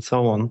pings and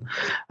so on,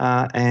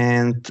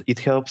 and it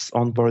helps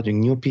onboarding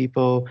new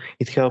people.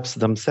 It helps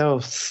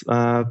themselves.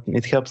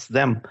 It helps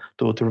them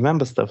to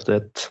remember stuff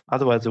that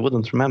otherwise they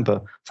wouldn't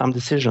remember. Some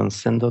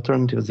decisions and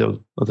alternatives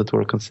that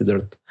were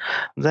considered.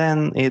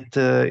 Then it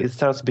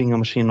starts being a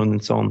machine on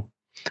its own.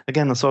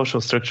 Again, a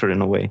social structure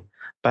in a way,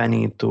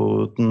 binding it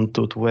to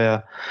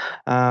where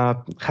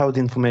how the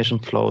information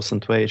flows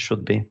and where it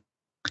should be.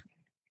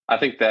 I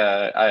think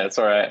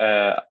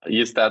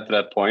just add to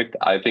that point.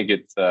 I think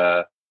it's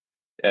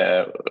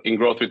in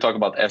growth we talk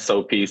about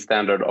SOP,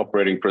 standard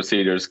operating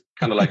procedures,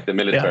 kind of like the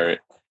military.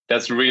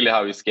 That's really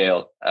how you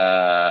scale,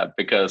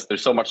 because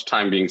there's so much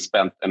time being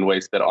spent and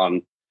wasted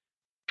on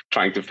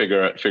trying to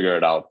figure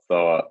it out.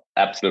 So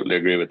absolutely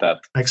agree with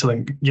that.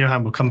 Excellent.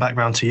 Johan, we'll come back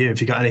round to you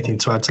if you got anything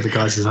to add to the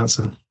guys'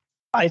 answer.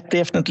 I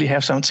definitely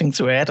have something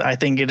to add. I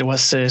think it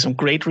was some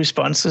great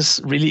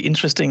responses, really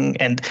interesting.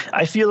 And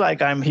I feel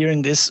like I'm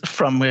hearing this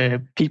from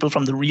people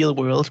from the real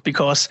world,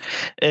 because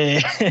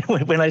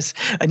when I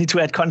need to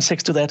add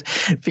context to that,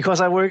 because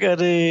I work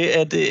at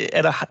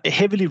a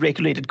heavily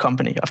regulated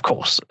company, of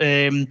course,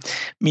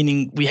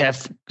 meaning we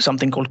have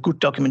something called good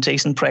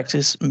documentation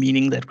practice,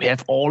 meaning that we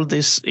have all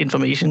this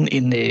information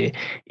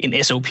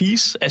in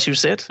SOPs, as you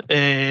said,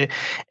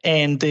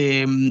 and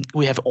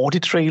we have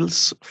audit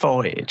trails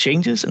for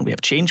changes, and we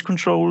have change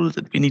control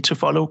that we need to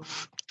follow.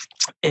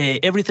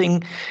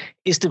 Everything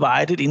is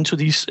divided into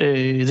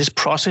this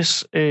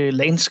process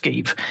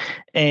landscape,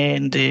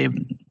 and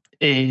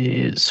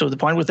so the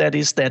point with that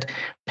is that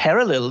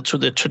parallel to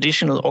the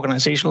traditional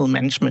organizational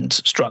management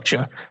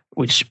structure,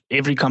 which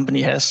every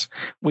company has,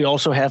 we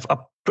also have a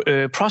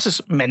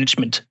process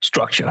management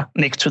structure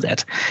next to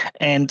that.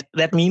 And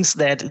that means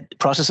that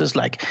processes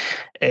like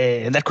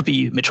that could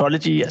be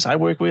metrology, as I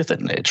work with,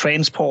 and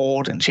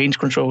transport and change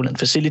control and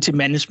facility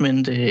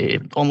management,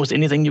 almost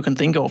anything you can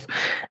think of,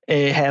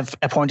 have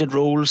appointed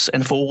roles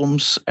and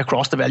forums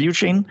across the value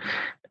chain.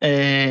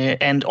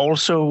 And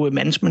also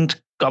management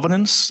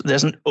governance.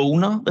 There's an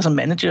owner, there's a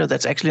manager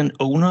that's actually an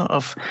owner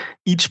of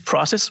each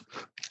process.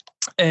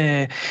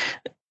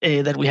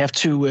 That we have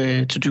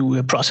to do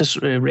a process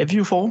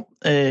review for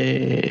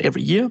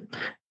every year,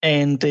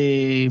 and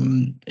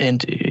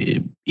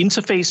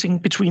interfacing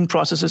between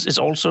processes is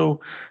also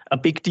a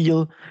big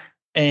deal,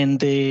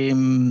 and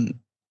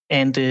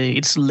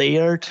it's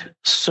layered.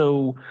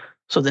 So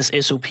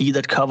there's SOP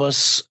that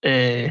covers.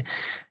 We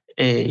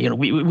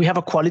have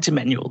a quality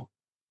manual,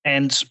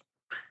 and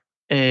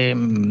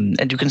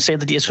you can say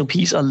that the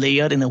SOPs are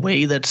layered in a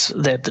way that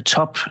the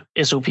top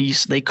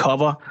SOPs, they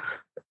cover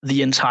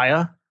the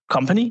entire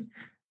company,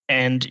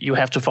 and you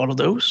have to follow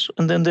those.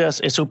 And then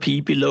there's SOP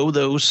below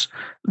those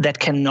that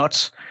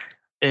cannot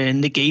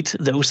negate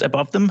those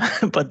above them,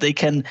 but they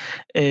can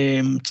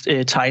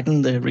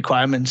tighten the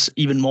requirements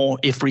even more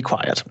if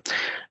required.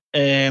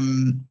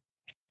 And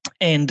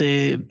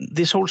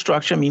this whole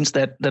structure means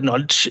that the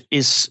knowledge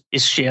is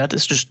shared.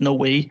 There's just no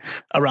way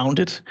around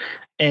it.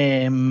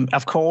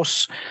 Of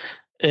course,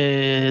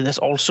 there's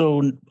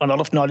also a lot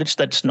of knowledge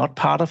that's not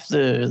part of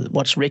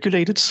what's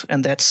regulated,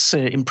 and that's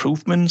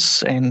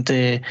improvements and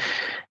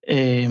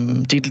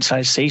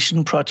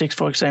digitalization projects,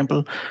 for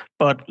example.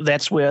 But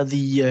that's where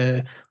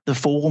the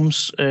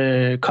forums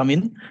come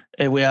in,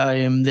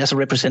 where there's a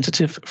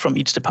representative from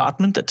each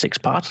department that takes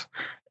part,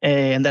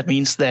 and that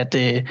means that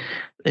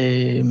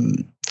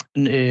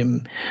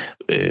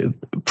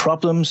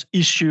problems,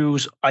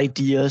 issues,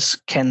 ideas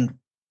can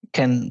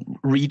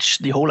reach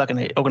the whole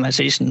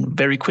organization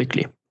very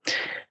quickly.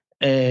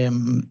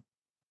 And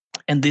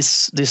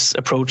this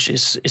approach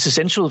is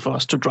essential for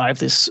us to drive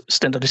this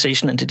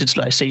standardization and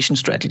digitalization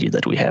strategy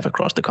that we have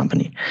across the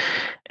company.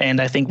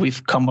 And I think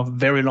we've come a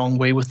very long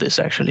way with this,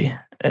 actually.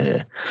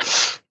 I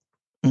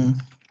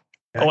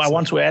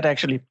want to add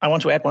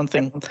one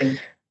thing.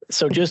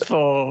 So just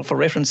for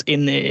reference,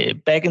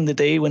 back in the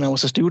day when I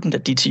was a student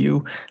at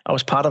DTU, I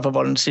was part of a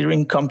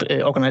volunteering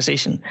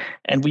organization,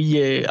 and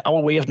our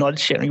way of knowledge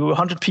sharing, we were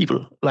 100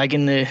 people, like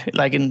in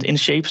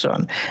Shape,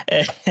 Søren,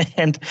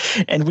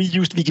 and we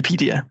used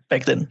Wikipedia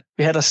back then.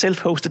 We had a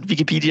self-hosted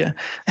Wikipedia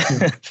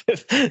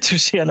to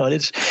share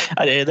knowledge.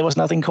 There was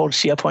nothing called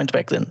SharePoint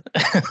back then,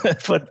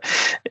 but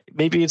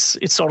maybe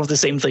it's sort of the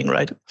same thing,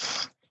 right?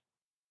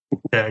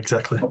 Yeah,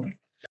 exactly.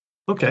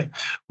 Okay,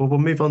 well, we'll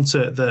move on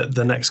to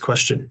the next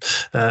question.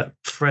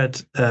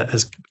 Fred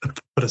has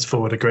put us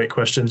forward a great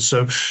question.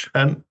 So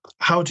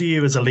how do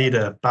you as a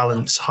leader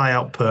balance high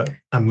output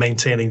and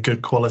maintaining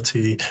good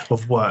quality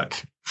of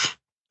work?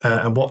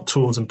 And what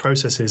tools and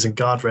processes and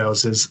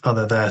guardrails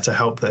are there to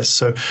help this?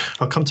 So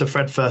I'll come to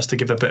Fred first to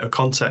give a bit of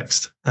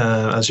context,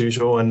 as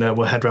usual, and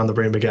we'll head around the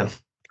room again.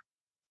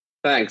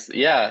 Thanks.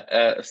 Yeah.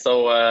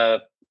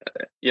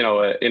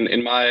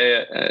 In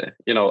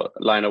my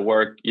line of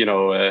work,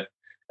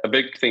 a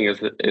big thing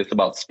is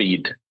about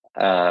speed.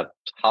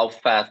 How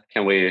fast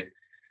can we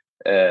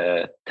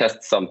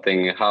test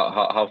something?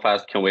 How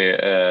fast can we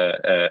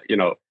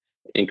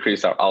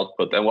increase our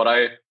output? And what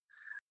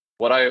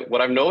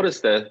I've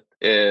noticed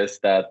is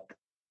that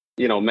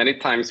many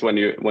times when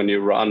you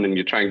run and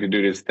you're trying to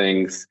do these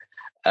things,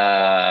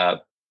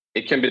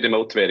 it can be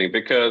demotivating,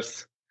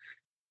 because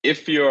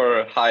if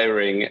you're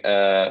hiring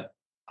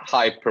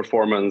high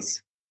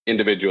performance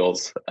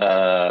individuals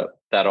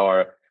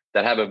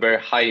that have a very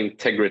high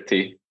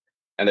integrity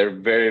and they're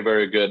very,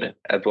 very good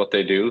at what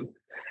they do,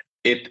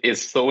 it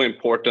is so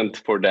important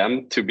for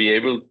them to be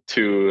able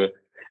to,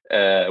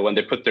 when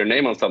they put their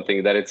name on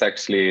something, that it's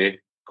actually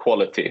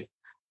quality,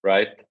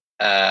 right?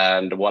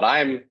 And what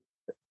I'm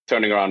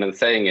turning around and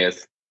saying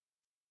is,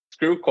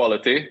 screw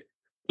quality,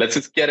 let's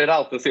just get it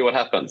out and see what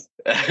happens.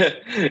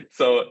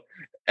 So,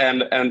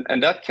 and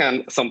that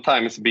can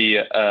sometimes be,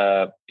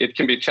 it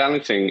can be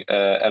challenging.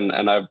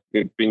 And I've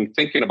been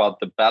thinking about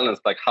the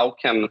balance, like how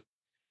can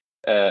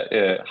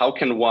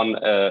one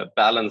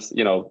balance,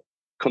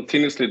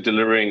 continuously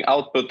delivering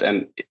output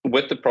and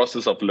with the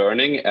process of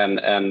learning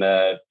and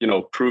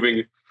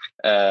proving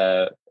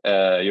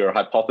your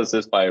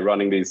hypothesis by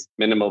running these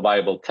minimal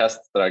viable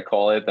tests that I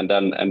call it, and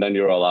then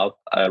you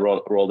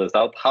roll this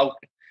out.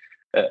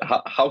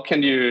 How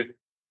can you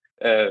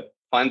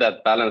find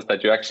that balance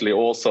that you actually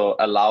also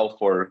allow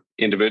for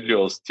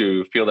individuals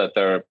to feel that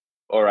they're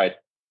all right?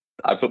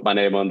 I put my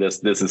name on this.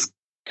 This is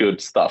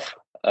good stuff.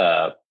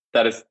 That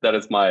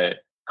is my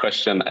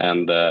question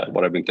and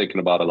what I've been thinking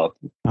about a lot.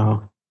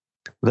 Oh,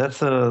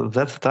 that's a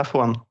tough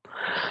one.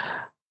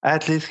 I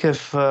at least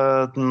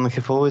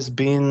have always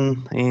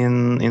been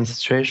in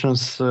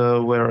situations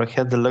where I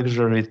had the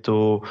luxury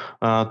to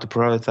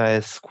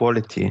prioritize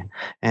quality,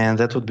 and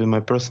that would be my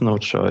personal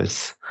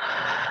choice.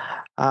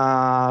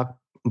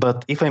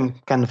 But if I'm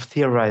kind of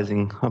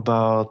theorizing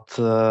about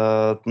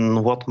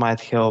what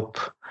might help,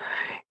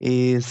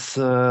 is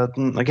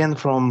again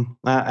from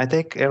I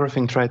take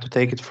everything, try to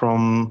take it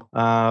from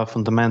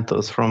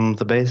fundamentals, from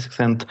the basics,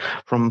 and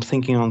from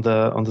thinking on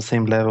the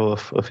same level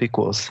of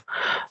equals.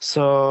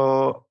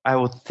 So I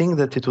would think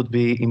that it would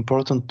be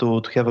important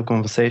to have a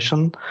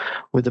conversation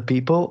with the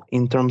people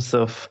in terms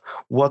of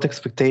what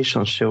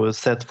expectations shall we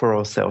set for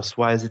ourselves.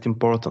 Why is it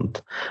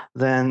important?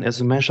 Then, as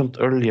you mentioned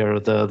earlier,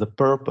 the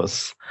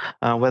purpose,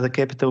 whether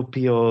capital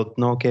P or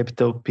no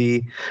capital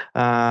P,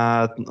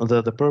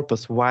 the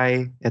purpose,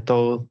 why at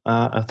all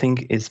a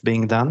thing is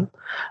being done,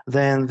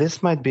 then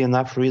this might be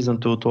enough reason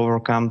to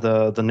overcome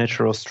the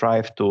natural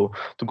strive to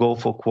go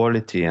for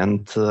quality,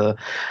 and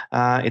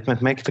it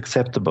might make it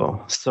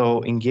acceptable.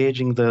 So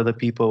engaging the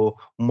people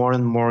more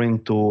and more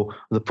into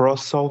the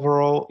process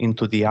overall,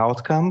 into the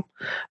outcome,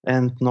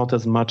 and not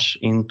as much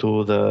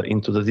into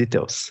the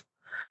details.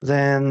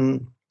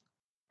 Then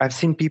I've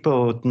seen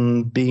people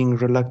being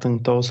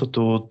reluctant also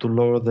to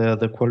lower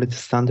the quality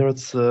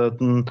standards,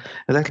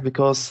 exactly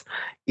because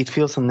it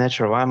feels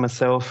unnatural. I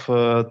myself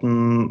have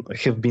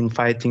been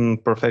fighting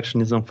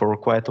perfectionism for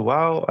quite a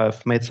while.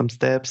 I've made some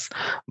steps,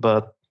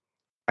 but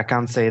I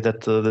can't say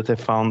that I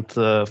found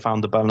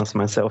the balance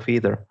myself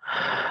either.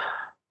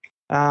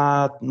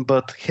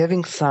 But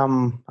having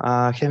some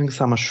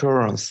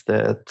assurance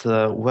that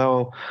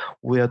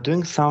we are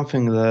doing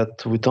something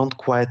that we don't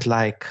quite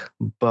like,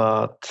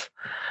 but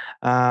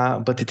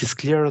it is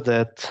clear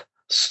that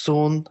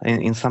soon,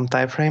 in some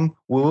time frame,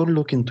 we will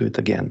look into it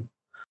again.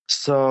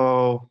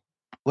 So,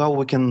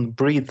 we can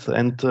breathe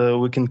and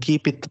we can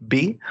keep it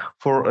be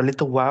for a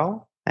little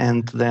while,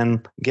 and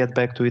then get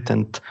back to it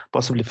and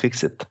possibly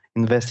fix it,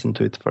 invest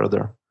into it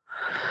further.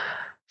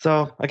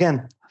 So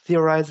again,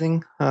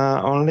 theorizing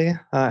only.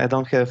 I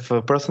don't have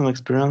personal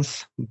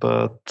experience,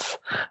 but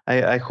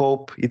I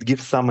hope it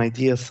gives some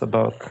ideas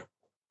about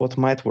what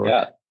might work.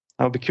 Yeah.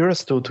 I'll be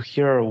curious to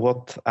hear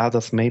what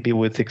others maybe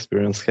with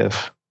experience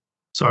have.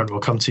 Søren, we'll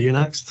come to you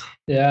next.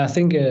 Yeah, I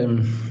think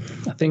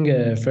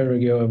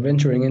Frederic, you're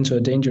venturing into a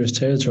dangerous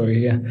territory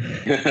here.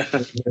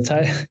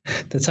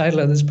 The title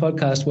of this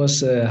podcast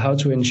was "How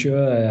to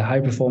Ensure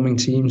High-Performing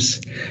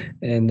Teams,"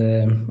 and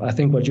I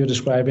think what you're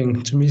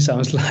describing to me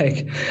sounds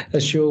like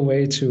a sure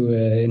way to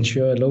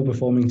ensure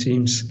low-performing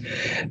teams.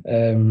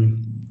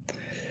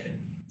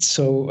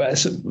 So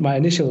my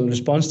initial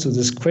response to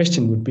this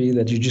question would be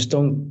that you just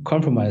don't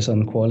compromise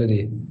on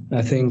quality.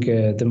 I think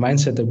the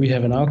mindset that we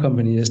have in our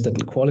company is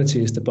that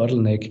quality is the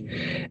bottleneck.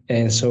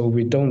 And so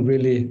we don't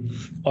really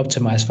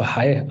optimize for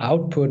high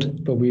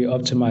output, but we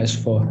optimize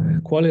for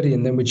quality,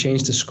 and then we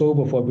change the scope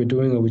of what we're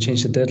doing, or we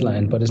change the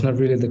deadline, but it's not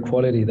really the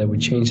quality that we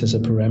change as a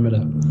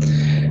parameter.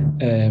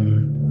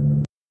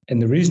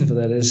 And the reason for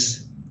that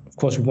is, of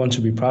course, we want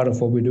to be proud of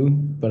what we do,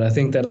 but I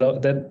think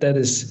that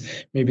is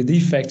maybe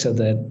the factor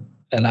that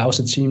allows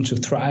a team to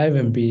thrive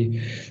and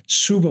be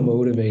super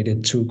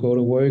motivated to go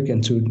to work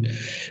and to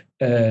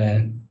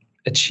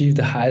achieve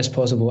the highest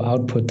possible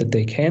output that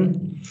they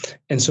can.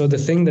 And so the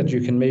thing that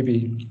you can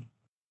maybe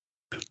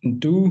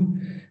do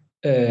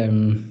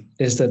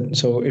is that,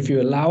 so if you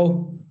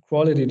allow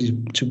quality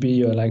to be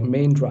your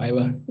main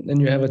driver, then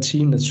you have a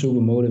team that's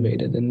super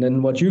motivated. And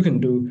then what you can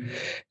do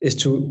is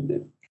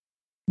to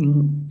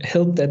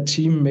help that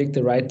team make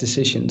the right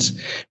decisions.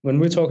 When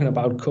we're talking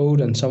about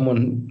code and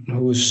someone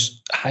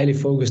who's highly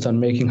focused on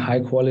making high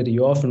quality,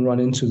 you often run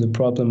into the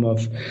problem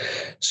of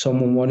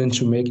someone wanting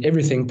to make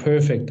everything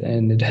perfect,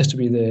 and it has to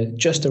be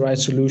just the right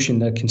solution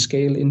that can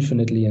scale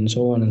infinitely, and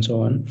so on and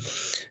so on.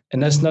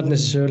 And that's not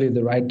necessarily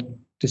the right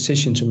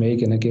decision to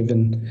make in a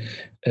given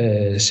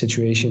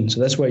situation. So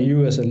that's where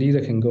you as a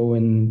leader can go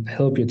and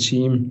help your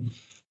team,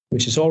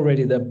 which is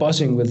already, they're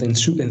buzzing with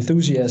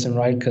enthusiasm,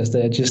 right? Because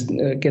they just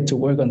get to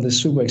work on this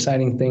super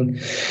exciting thing.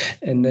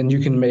 And then you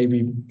can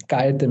maybe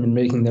guide them in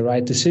making the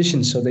right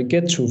decisions, so they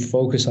get to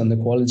focus on the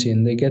quality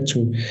and they get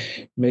to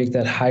make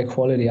that high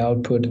quality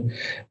output.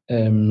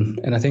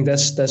 And I think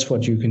that's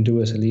what you can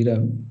do as a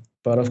leader.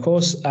 But of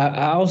course,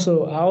 I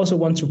also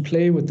want to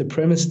play with the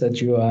premise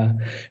that you are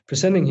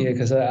presenting here,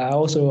 because I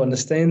also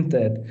understand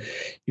that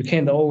you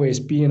can't always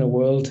be in a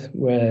world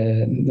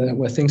where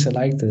things are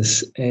like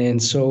this.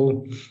 And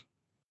so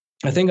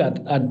I think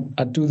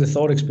I'd do the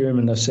thought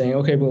experiment of saying,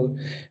 okay, well,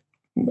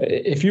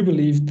 if you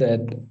believe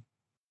that,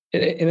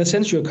 in a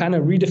sense, you're kind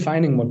of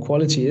redefining what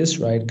quality is,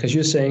 right? Because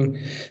you're saying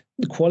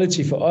the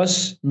quality for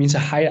us means a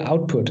higher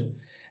output.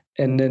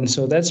 And then,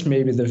 so that's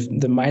maybe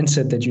the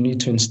mindset that you need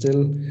to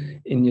instill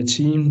in your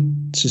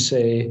team, to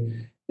say,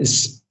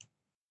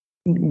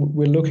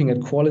 we're looking at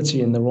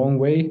quality in the wrong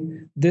way.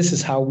 This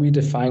is how we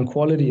define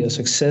quality or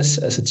success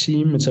as a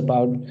team. It's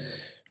about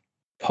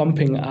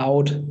pumping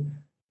out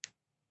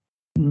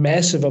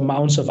massive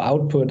amounts of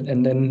output,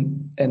 and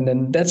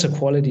then that's a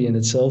quality in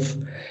itself.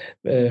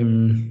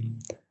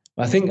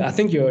 I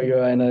think you're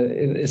in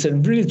it's a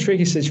really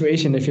tricky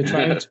situation if you're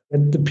trying to,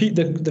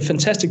 the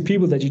fantastic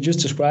people that you just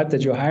described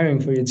that you're hiring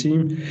for your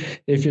team,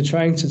 if you're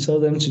trying to tell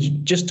them to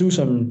just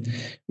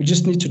we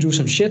just need to do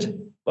some shit,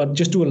 but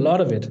just do a lot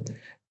of it,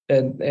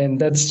 and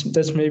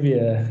that's maybe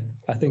a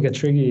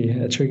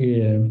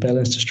tricky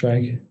balance to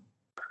strike.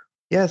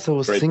 Yes, I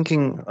was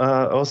thinking,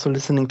 also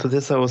listening to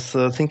this, I was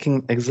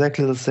thinking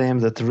exactly the same,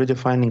 that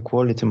redefining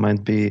quality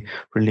might be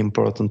really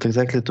important,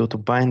 exactly to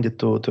bind it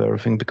to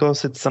everything,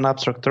 because it's an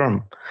abstract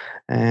term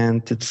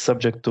and it's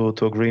subject to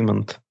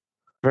agreement.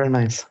 Very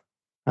nice.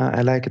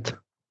 I like it.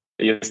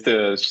 Just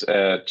to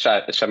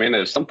chime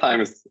in,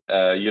 sometimes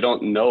you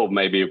don't know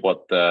maybe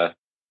what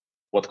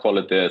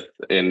quality is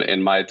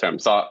in my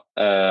terms. So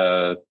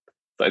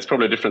it's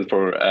probably different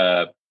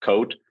for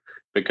code.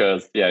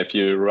 Because if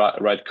you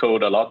write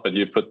code a lot, but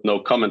you put no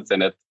comments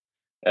in it,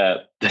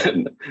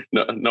 then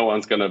no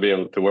one's going to be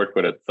able to work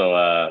with it.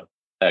 So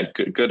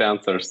good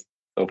answers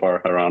so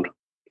far around.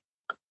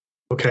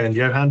 Okay, and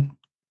Johan?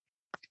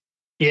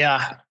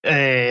 Yeah,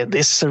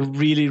 this is a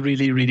really,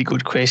 really, really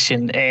good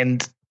question.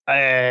 And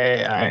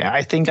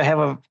I think I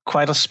have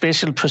quite a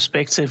special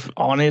perspective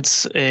on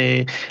it.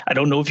 I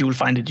don't know if you will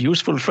find it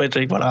useful,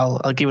 Frederic, but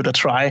I'll give it a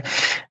try.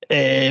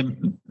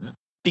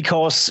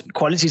 Because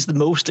quality is the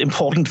most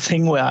important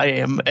thing where I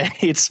am.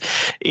 It's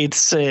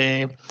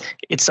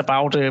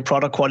about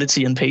product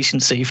quality and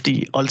patient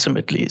safety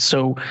ultimately.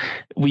 So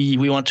we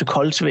want to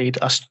cultivate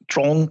a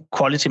strong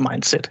quality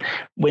mindset.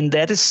 When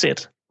that is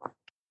said,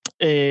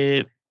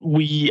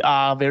 we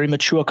are a very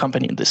mature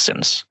company in this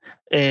sense.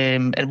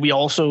 And we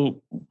also,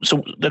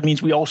 so that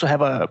means we also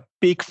have a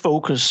big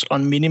focus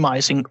on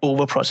minimizing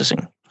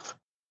overprocessing.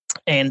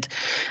 And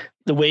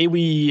the way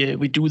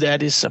we do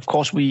that is, of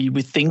course, we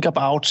think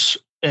about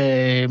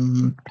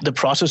the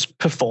process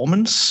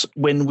performance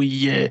when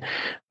we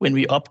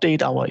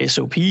update our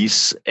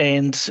SOPs,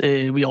 and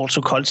we also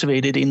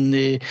cultivate it in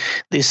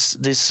this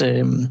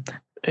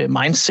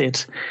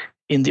mindset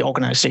in the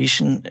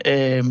organization.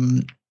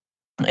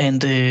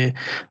 And a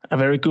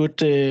very good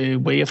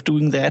way of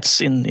doing that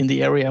in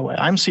the area where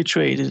I'm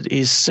situated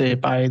is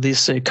by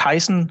this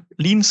Kaizen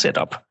lean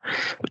setup,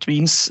 which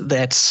means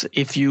that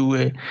if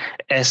you,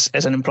 as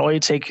an employee,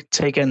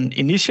 take an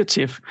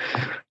initiative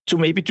to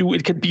maybe do,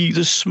 it can be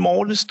the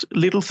smallest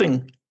little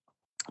thing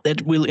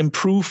that will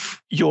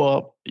improve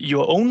your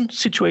own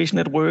situation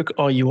at work,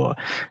 or your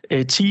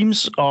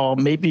teams, or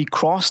maybe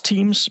cross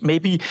teams.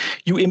 Maybe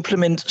you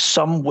implement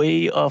some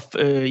way of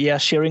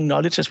sharing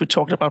knowledge, as we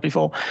talked about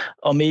before,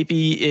 or maybe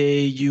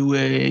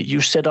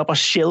you set up a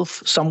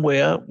shelf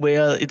somewhere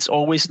where it's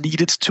always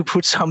needed to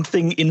put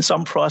something in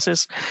some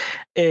process.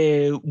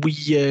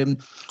 You're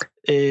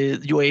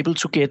able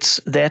to get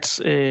that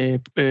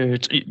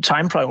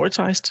time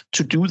prioritized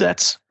to do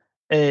that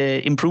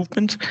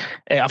improvement.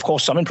 Of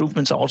course, some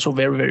improvements are also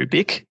very, very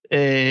big,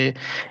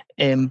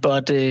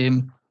 but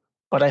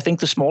I think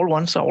the small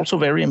ones are also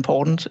very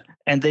important,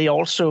 and they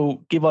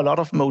also give a lot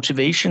of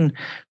motivation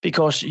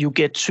because you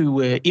get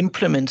to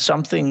implement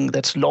something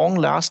that's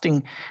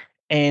long-lasting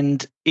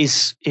and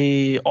is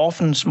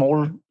often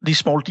these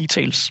small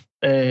details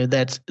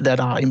that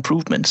are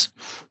improvements.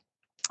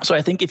 So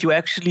I think if you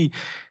actually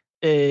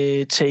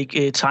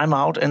take time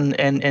out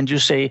and you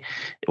say,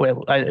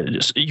 well,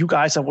 you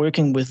guys are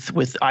working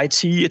with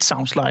IT, it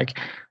sounds like,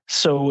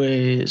 so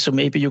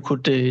maybe you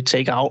could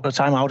take out a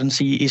time out and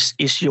see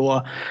is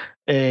your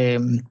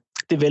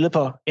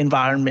developer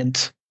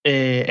environment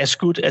as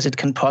good as it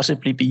can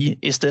possibly be?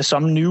 Is there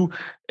some new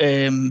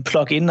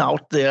plugin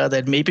out there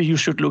that maybe you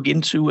should look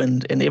into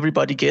and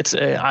everybody gets?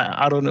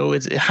 I don't know. I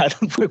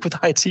don't work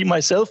with IT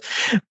myself,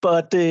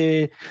 but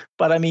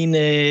I mean,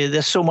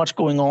 there's so much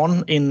going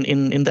on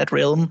in that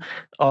realm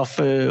of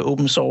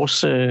open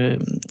source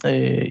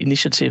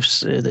initiatives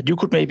that you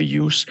could maybe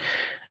use.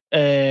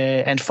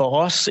 And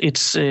for us,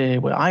 it's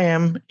where I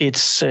am.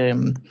 It's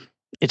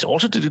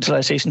also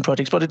digitalization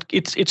projects, but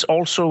it's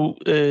also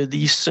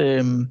these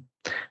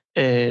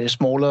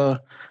smaller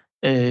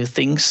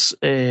things,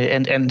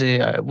 and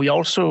we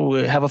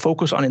also have a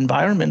focus on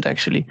environment,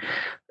 actually.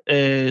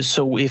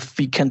 So if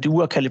we can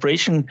do a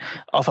calibration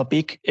of a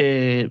big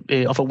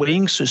of a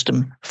weighing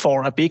system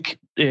for a big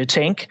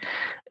tank,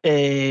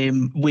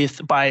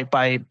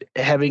 by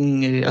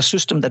having a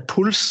system that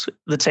pulls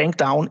the tank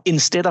down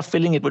instead of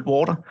filling it with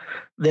water,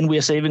 then we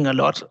are saving a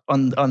lot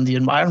on the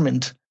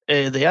environment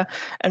there,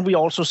 and we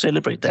also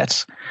celebrate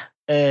that.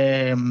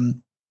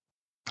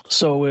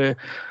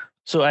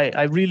 So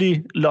I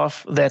really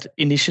love that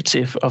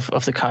initiative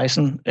of the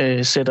Kaizen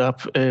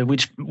setup,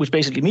 which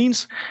basically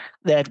means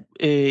that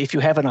if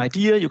you have an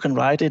idea, you can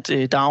write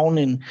it down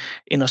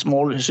in a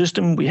small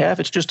system we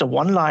have. It's just a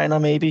one-liner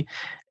maybe,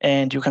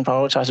 and you can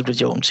prioritize it with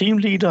your own team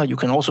leader. You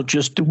can also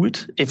just do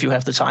it if you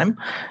have the time,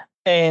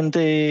 and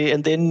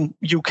then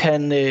you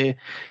can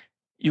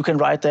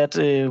write that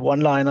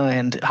one-liner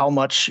and how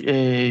much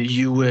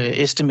you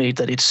estimate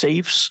that it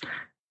saves.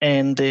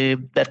 And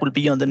that will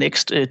be on the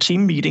next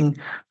team meeting,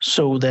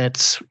 so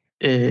that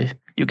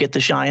you get the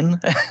shine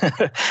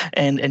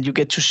and you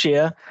get to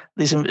share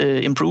this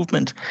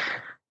improvement.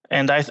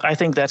 And I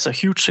think that's a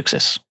huge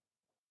success.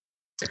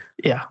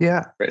 Yeah.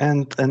 Yeah,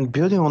 and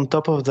building on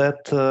top of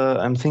that,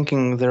 I'm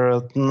thinking there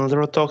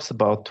are talks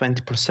about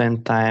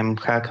 20% time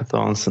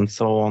hackathons and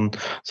so on.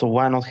 So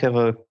why not have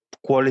a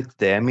quality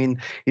there? I mean,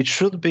 it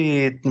should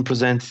be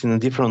presented in a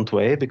different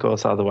way,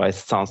 because otherwise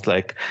it sounds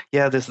like,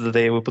 yeah, this is the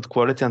day we put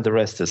quality and the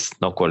rest is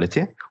no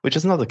quality, which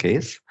is not the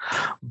case.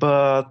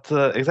 But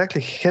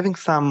exactly, having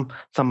some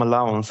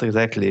allowance,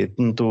 exactly,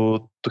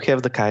 to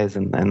have the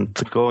Kaizen and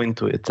to go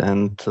into it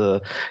and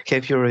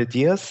have your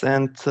ideas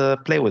and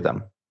play with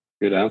them.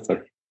 Good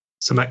answer.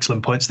 Some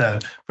excellent points there.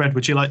 Fred,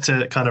 would you like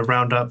to kind of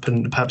round up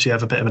and perhaps you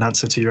have a bit of an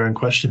answer to your own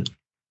question?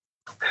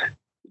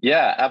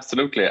 Yeah,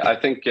 absolutely. I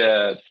think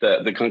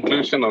the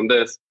conclusion on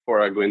this,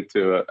 before I go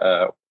into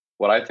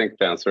what I think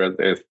the answer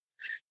is,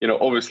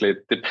 obviously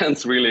it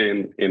depends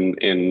really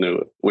in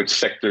which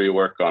sector you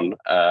work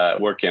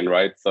in,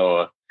 right?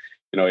 So,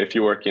 if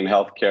you work in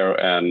healthcare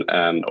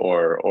and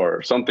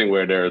or something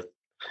where there's,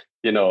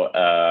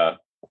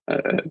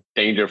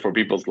 danger for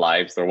people's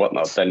lives or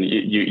whatnot, then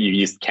you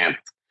just can't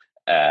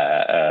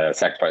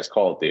sacrifice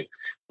quality.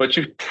 But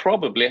you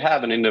probably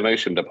have an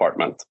innovation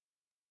department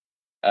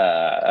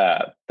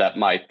that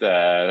might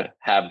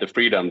have the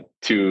freedom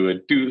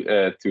to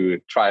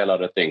try a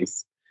lot of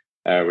things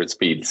with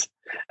speeds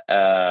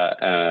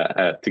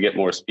to get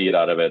more speed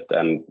out of it,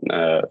 and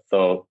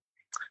so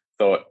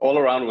all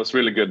around was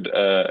really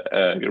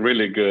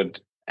good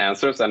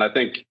answers. And I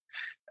think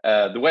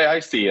the way I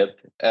see it,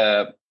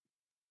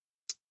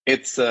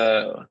 it's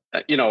in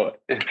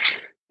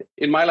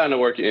my line of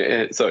work,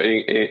 so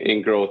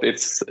in growth,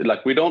 it's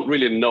like we don't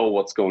really know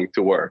what's going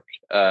to work.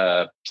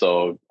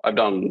 So I've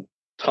done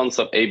tons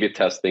of A/B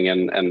testing,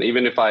 and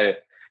even if I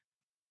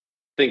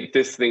think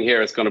this thing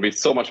here is going to be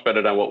so much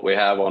better than what we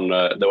have on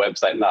the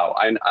website now,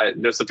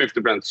 there's a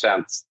 50%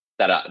 chance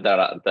that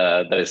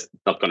is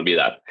not going to be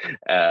that.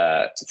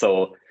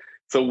 So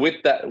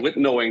with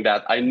knowing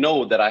that, I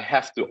know that I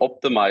have to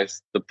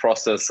optimize the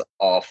process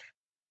of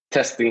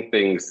testing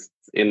things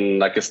in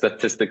like a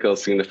statistical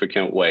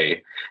significant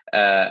way,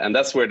 and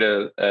that's where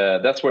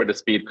the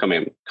speed come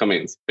in.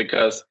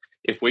 Because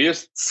if we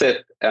just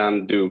sit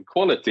and do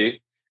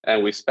quality,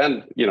 and we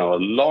spend a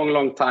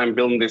long time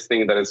building this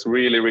thing that is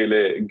really,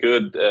 really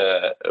good,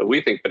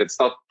 we think, but it's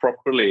not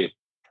properly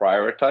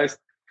prioritized,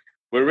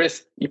 we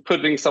risk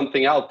putting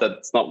something out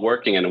that's not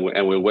working, and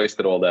we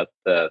wasted all that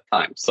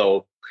time.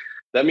 So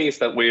that means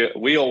that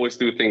we always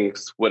do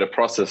things with a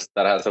process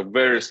that has a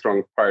very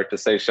strong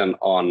prioritization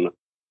on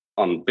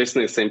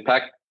business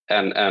impact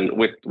and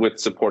with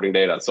supporting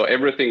data. So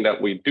everything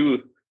that we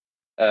do,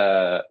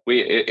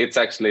 it's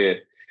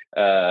actually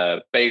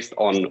based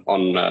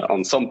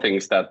on some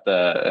things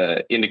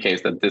that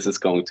indicates that this is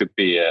going to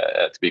be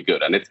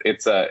good, and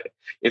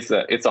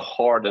it's a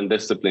hard and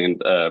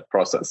disciplined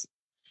process.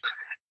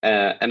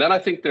 And then I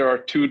think there are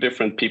two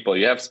different people.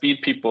 You have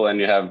speed people and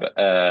you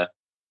have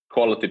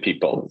quality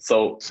people.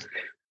 So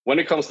when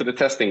it comes to the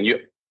testing,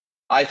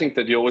 I think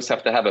that you always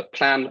have to have a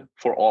plan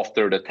for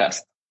after the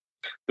test.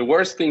 The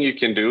worst thing you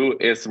can do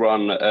is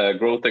run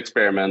growth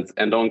experiments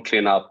and don't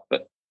clean up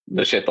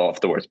the shit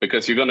afterwards,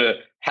 because you're going to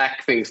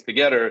hack things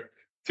together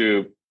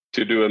to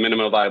do a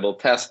minimal viable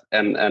test.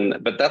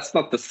 But that's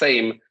not the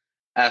same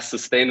as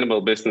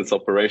sustainable business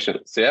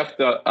operations. So you have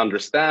to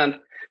understand,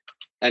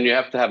 and you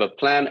have to have a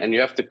plan, and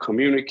you have to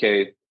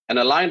communicate and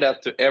align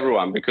that to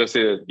everyone, because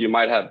you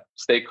might have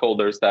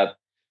stakeholders that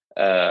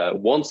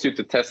wants you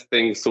to test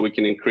things so we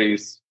can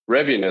increase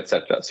revenue,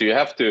 etc. So you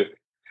have to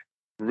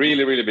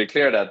really, really be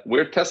clear that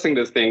we're testing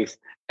these things,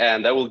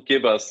 and that will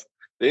give us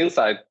the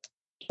insight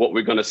what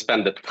we're going to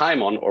spend the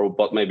time on, or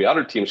what maybe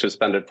other teams should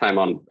spend their time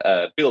on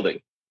building.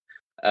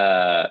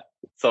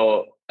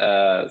 So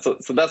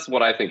that's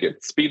what I think.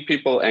 It's speed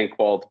people and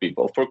quality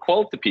people. For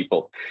quality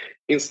people,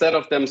 instead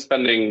of them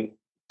spending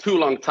too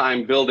long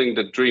time building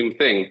the dream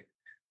thing,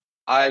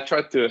 I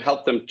try to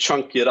help them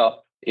chunk it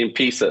up in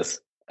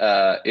pieces,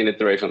 in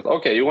iterations.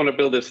 Okay, you want to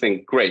build this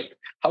thing? Great.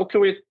 How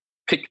can we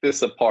pick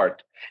this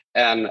apart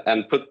and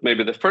put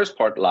maybe the first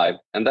part live?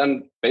 And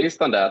then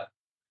based on that,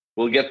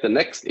 we'll get the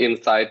next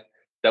insight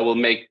that will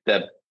make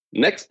the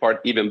next part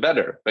even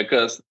better,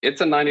 because it's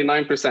a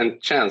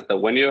 99% chance that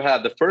when you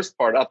have the first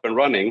part up and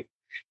running,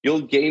 you'll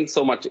gain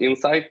so much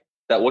insight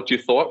that what you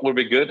thought would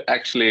be good,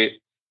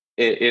 actually,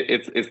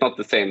 it's not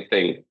the same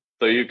thing.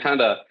 So you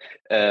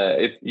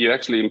you're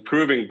actually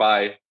improving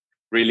by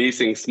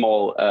releasing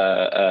small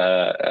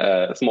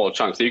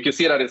chunks. So you can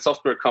see that in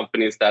software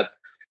companies that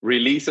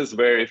releases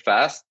very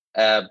fast,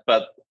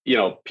 but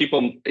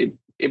people,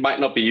 it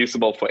might not be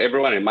usable for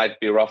everyone. It might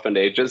be rough in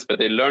the edges, but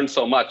they learn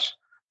so much,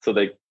 so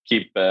they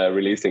keep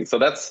releasing. So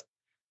that's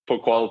for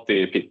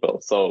quality people.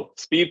 So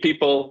speed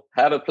people,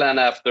 have a plan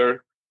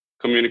after,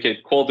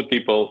 communicate. Quality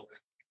people,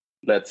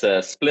 let's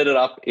split it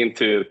up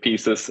into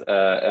pieces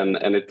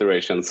and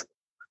iterations.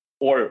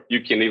 Or you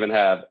can even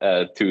have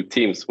two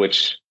teams,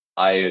 which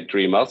I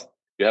dream of.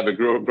 You have a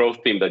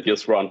growth team that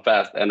just run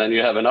fast, and then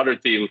you have another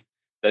team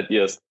that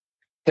just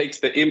takes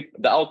the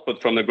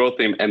output from the growth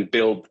team and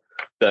build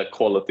the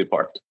quality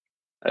part.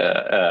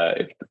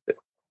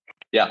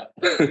 Yeah.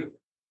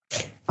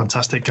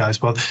 Fantastic,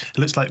 guys. Well, it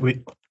looks like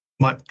we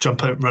might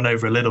run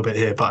over a little bit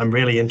here, but I'm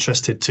really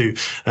interested to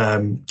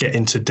get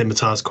into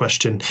Dimitar's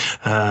question,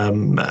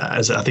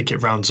 as I think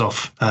it rounds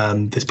off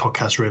this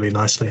podcast really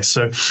nicely.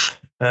 So,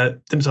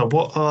 Dimitar,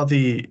 what are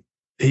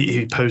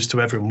he posed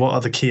to everyone, what are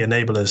the key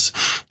enablers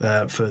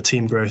for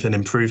team growth and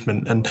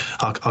improvement? And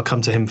I'll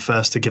come to him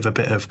first to give a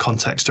bit of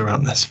context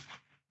around this.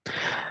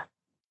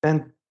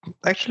 And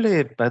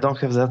actually, I don't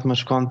have that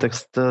much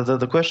context.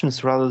 The question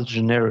is rather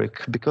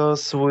generic,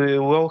 because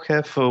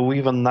we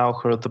even now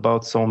heard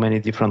about so many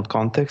different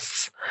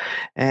contexts,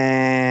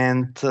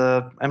 and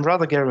I'm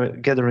rather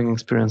gathering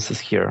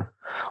experiences here.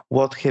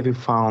 What have you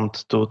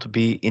found to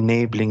be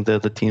enabling the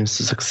teams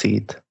to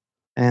succeed,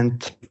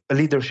 and a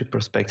leadership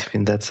perspective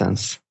in that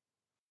sense,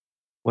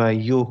 where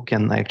you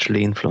can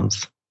actually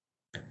influence?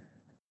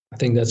 I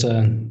think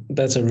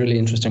that's a really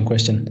interesting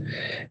question.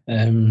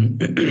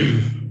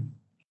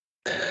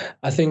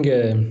 I think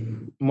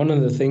one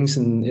of the things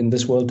in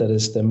this world that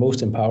is the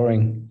most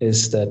empowering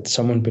is that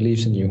someone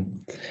believes in you.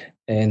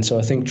 And so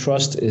I think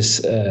trust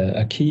is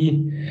a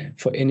key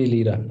for any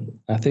leader.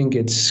 I think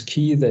it's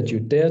key that you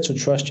dare to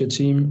trust your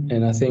team.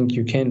 And I think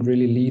you can't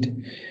really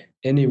lead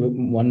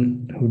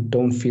anyone who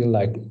don't feel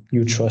like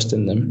you trust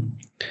in them.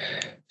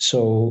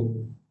 So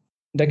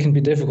that can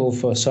be difficult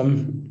for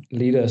some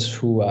leaders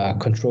who are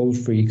control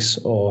freaks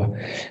or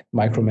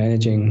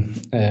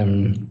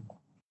micromanaging.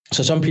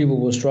 So some people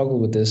will struggle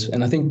with this,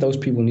 and I think those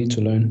people need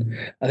to learn.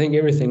 I think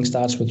everything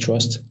starts with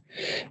trust,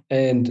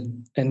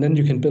 and then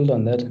you can build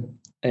on that.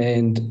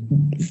 And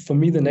for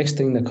me, the next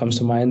thing that comes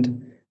to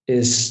mind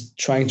is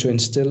trying to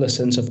instill a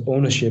sense of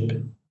ownership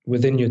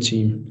within your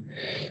team.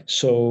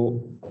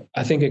 So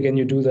I think, again,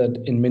 you do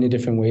that in many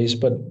different ways,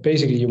 but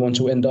basically you want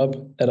to end up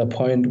at a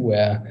point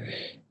where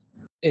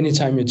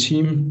anytime your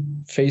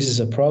team faces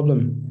a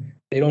problem,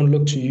 they don't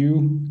look to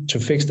you to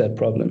fix that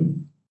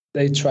problem.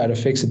 They try to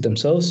fix it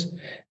themselves,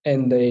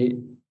 and they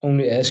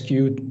only ask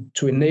you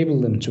to enable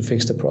them to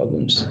fix the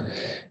problems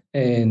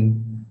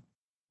and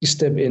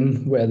step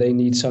in where they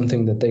need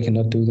something that they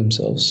cannot do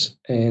themselves.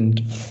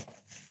 And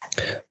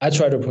I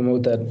try to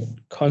promote that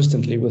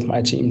constantly with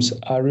my teams.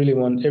 I really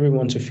want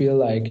everyone to feel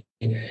like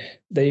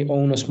they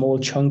own a small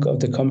chunk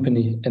of the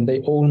company and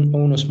they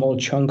own a small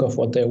chunk of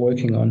what they're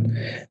working on.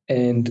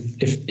 And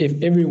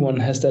if everyone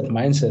has that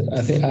mindset,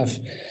 I think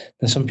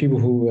there's some people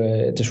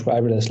who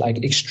describe it as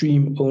like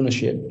extreme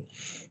ownership.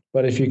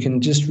 But if you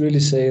can just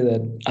really say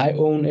that I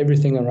own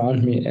everything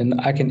around me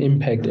and I can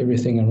impact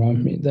everything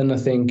around me, then I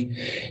think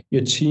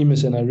your team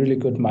is in a really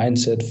good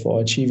mindset for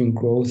achieving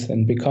growth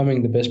and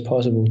becoming the best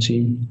possible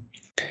team.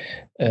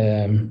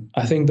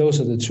 I think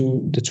those are the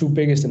two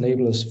biggest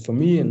enablers for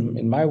me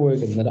in my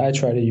work and that I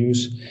try to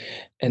use.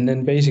 And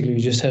then basically you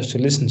just have to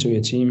listen to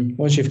your team.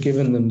 Once you've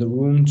given them the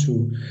room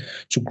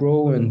to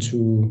grow and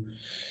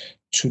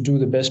to do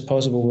the best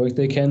possible work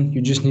they can,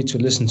 you just need to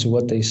listen to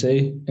what they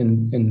say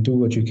and do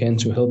what you can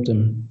to help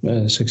them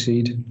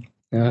succeed.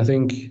 And I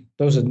think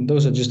those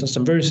are just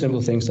some very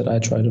simple things that I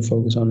try to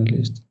focus on at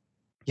least.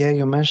 Yeah,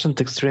 you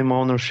mentioned extreme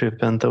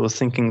ownership, and I was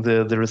thinking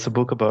there is a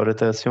book about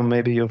it. I assume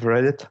maybe you've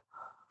read it.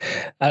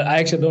 I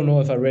actually don't know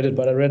if I read it,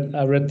 but I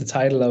read the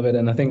title of it,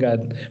 and I think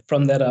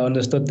from that I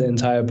understood the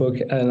entire book,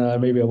 and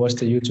maybe I watched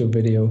the YouTube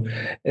video.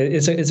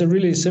 It's a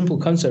really simple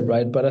concept,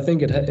 right? But I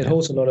think it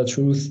holds a lot of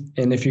truth,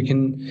 and if you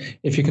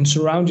can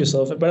surround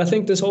yourself, but I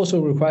think this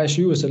also requires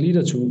you as a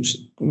leader to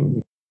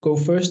go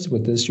first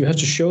with this. You have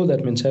to show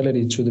that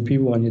mentality to the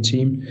people on your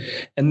team,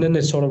 and then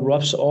it sort of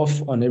rubs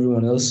off on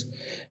everyone else.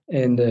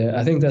 And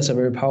I think that's a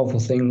very powerful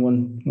thing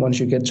once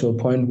you get to a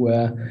point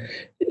where,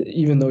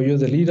 even though you're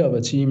the leader of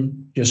a team,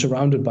 you're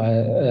surrounded by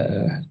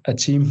a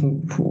team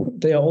who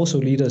they are also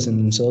leaders in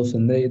themselves,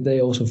 and they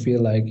also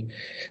feel like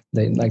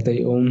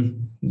they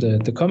own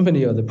the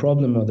company or the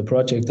problem or the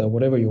project or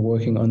whatever you're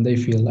working on. They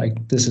feel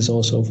like this is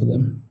also for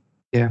them.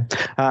 Yeah,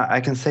 I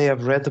can say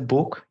I've read the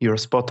book. You're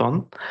spot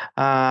on,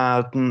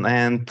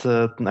 and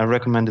I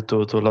recommend it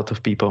to a lot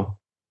of people.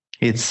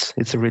 It's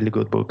a really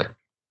good book.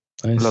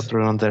 Nice. A lot to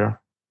learn there.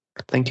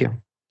 Thank you.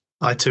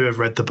 I too have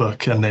read the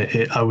book, and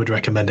I would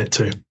recommend it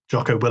too.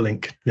 Jocko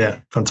Willink, yeah,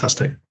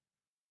 fantastic.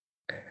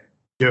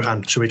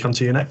 Johan, should we come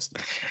to you next?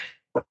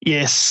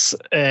 Yes,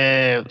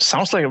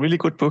 sounds like a really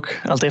good book.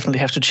 I'll definitely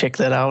have to check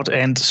that out.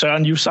 And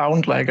Søren, you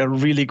sound like a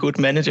really good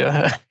manager,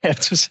 I have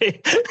to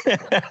say.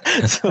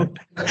 So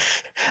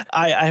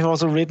I've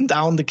also written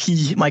down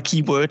my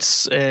key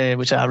words,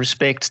 which are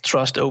respect,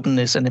 trust,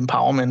 openness, and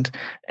empowerment.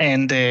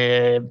 And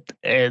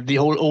the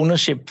whole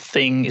ownership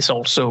thing is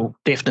also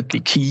definitely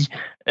key.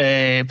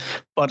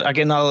 But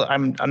again,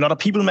 I'm not a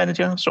people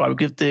manager, so I will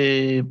give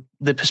the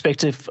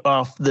perspective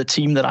of the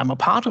team that I'm a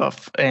part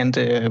of, and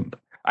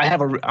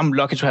I'm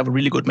lucky to have a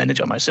really good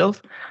manager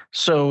myself.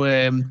 So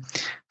I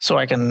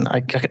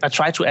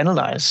try to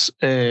analyze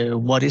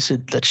what is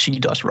it that she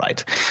does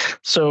right.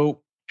 So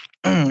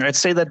I'd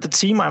say that the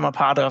team I'm a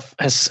part of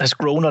has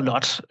grown a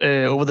lot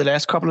over the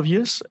last couple of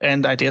years,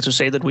 and I dare to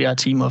say that we are a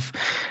team of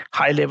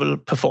high-level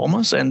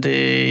performers, and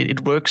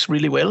it works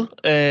really well.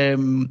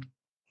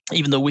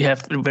 Even though we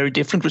have very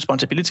different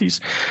responsibilities,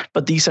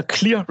 but these are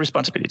clear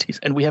responsibilities,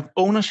 and we have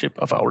ownership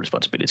of our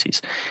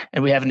responsibilities,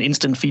 and we have an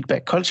instant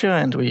feedback culture,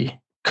 and we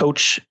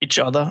coach each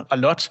other a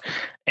lot.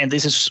 And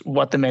this is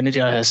what the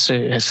manager has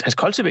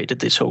cultivated,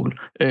 this whole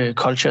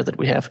culture that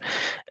we have.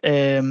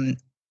 And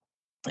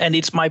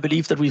it's my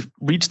belief that we've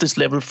reached this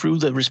level through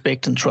the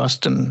respect and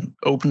trust and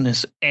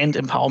openness and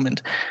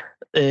empowerment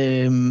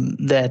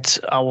that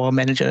our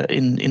manager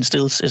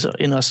instills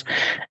in us.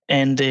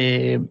 And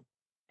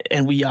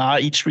we are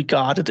each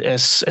regarded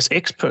as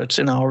experts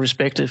in our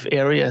respective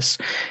areas.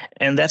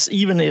 And that's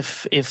even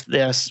if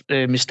there's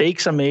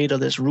mistakes are made or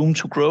there's room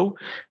to grow,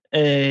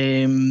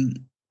 then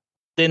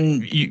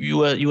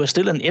you are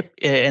still an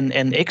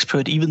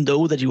expert, even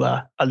though that you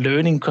are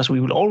learning, because we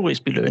will always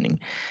be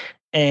learning.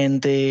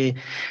 And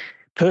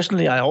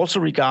personally, I also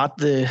regard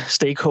the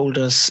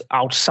stakeholders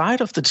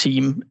outside of the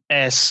team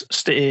as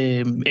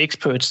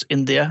experts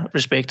in their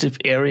respective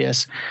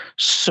areas.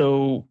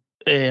 So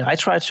I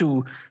try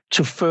to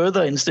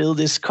further instill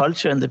this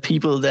culture in the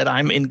people that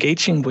I'm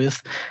engaging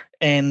with,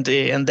 and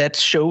that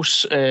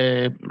shows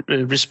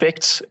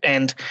respect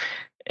and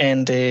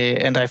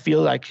I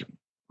feel like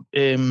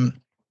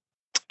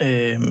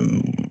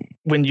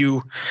when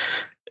you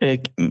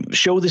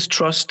show this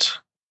trust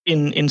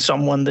in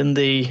someone, then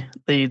they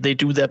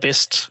do their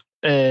best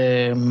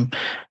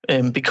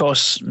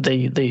because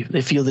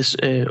they feel this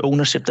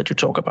ownership that you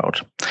talk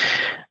about.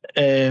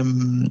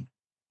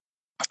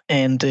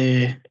 And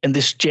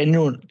this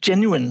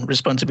genuine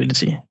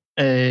responsibility,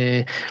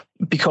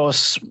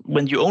 because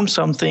when you own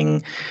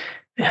something,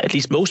 at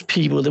least most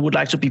people, they would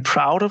like to be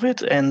proud of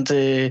it and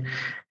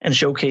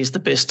showcase the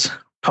best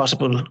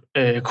possible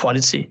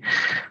quality.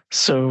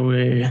 So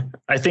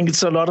I think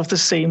it's a lot of the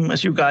same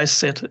as you guys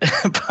said,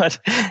 but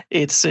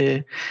it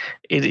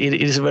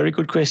is a very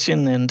good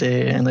question, and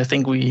I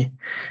think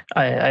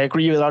I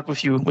agree a lot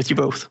with you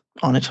both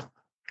on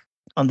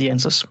the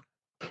answers.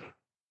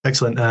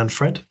 Excellent. And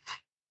Fred?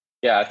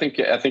 Yeah, I think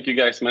you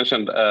guys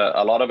mentioned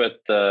a lot of it.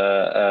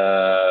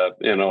 The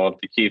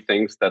key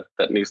things that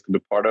needs to be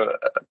part of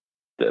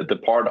the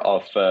part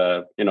of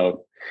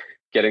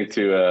getting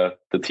to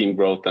the team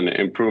growth and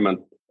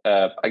improvement.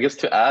 I guess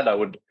to add,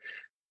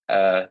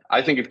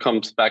 I think it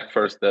comes back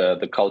first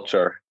the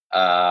culture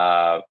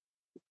and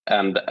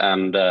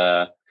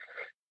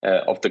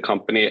of the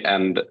company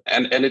and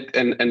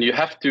you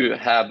have to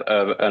have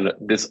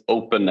this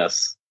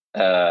openness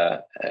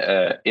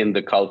in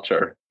the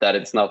culture that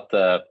it's not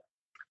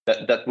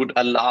that would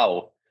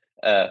allow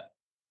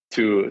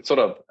to sort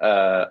of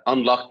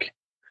unlock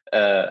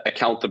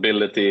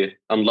accountability,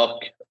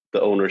 unlock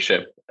the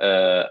ownership,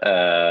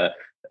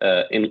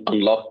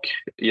 unlock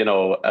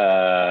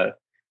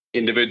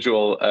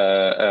individual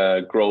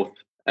growth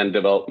and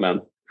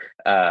development.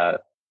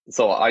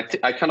 So I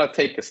kind of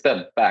take a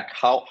step back.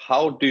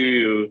 How do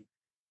you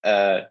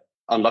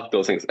unlock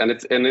those things? And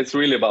it's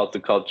really about the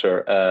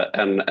culture.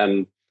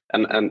 And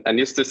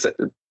just to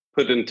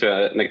put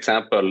into an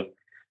example.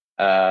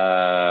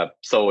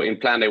 So in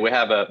Planday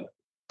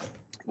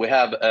we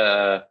have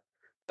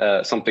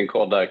something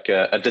called like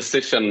a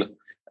decision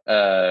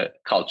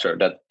culture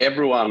that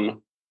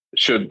everyone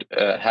should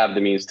have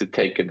the means to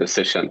take a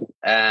decision.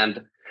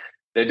 And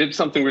they did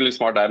something really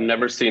smart I've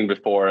never seen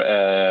before.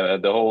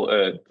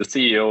 The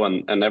CEO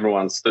and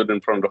everyone stood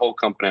in front of the whole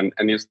company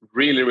and just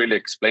really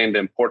explained the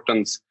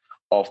importance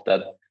of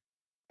that.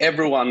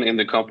 Everyone in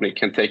the company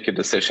can take a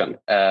decision.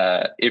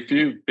 If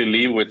you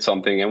believe with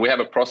something, and we have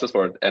a process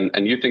for it,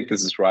 and you think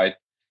this is right,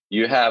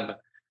 you have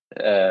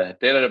data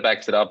that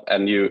backs it up,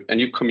 and you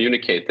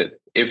communicate it.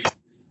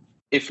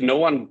 If no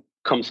one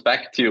comes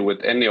back to you with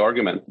any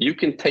argument, you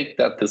can take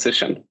that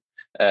decision.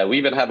 We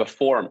even have a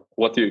form,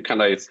 what you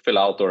kind of fill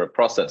out, or a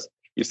process.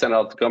 You send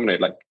out to the company,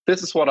 like,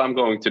 this is what I'm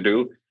going to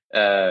do.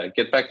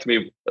 Get back to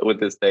me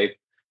with this date.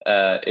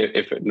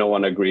 If no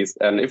one agrees,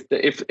 and if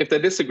they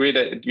disagree,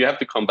 that you have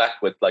to come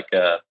back with like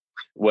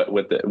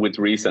with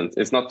reasons.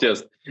 It's not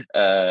just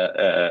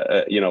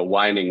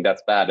whining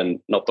that's bad and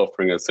not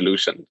offering a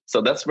solution.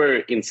 So that's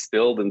very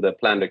instilled in the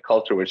Planday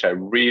culture, which I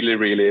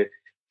really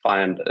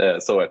find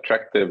so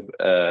attractive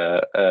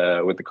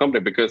with the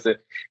company, because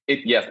it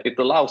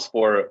allows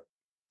for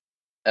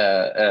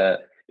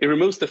it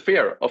removes the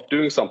fear of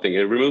doing something.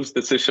 It removes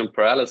decision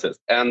paralysis,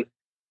 and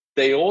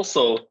they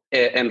also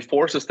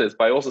enforces this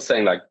by also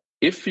saying, like,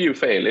 if you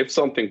fail, if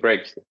something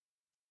breaks,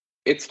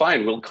 it's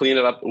fine. We'll clean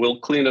it up.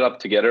 We'll clean it up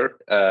together.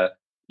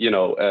 You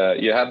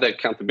have the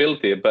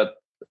accountability, but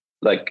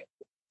like,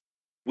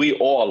 we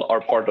all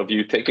are part of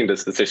you taking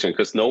this decision,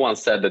 because no one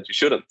said that you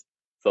shouldn't.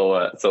 So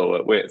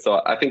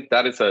I think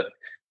that is a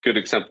good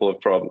example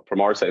from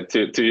our side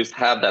to just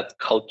have that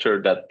culture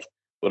that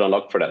would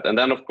unlock for that. And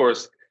then, of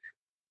course,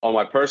 on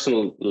my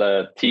personal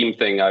team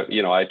thing,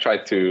 I try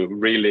to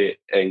really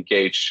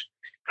engage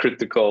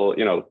critical,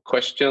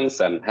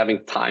 questions, and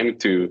having time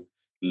to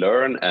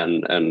learn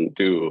and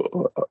do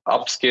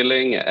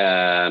upskilling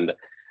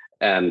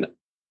and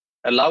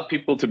allow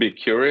people to be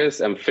curious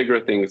and figure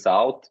things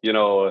out.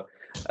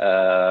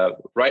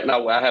 Right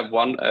now I have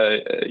one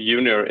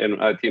junior in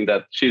my team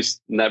that she's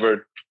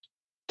never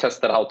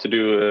tested how to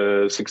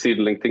do a succeed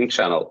LinkedIn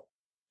channel.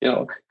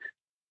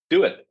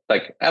 Do it.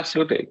 Like,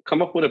 absolutely,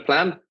 come up with a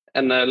plan.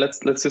 And let's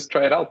just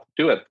try it out.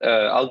 Do it.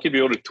 I'll give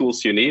you all the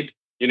tools you need.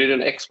 You need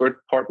an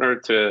expert partner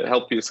to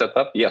help you set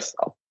up. Yes,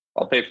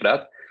 I'll pay for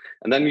that.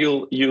 And then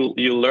you'll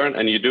learn,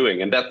 and you're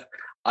doing. And that,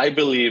 I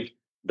believe,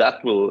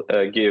 that will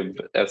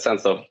give a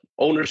sense of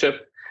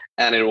ownership,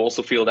 and it will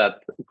also feel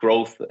that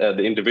growth,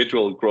 the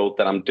individual growth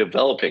that I'm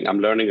developing. I'm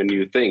learning a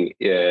new thing.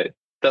 It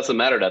doesn't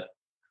matter that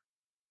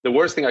the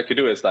worst thing I could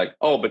do is like,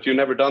 oh, but you've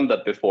never done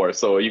that before,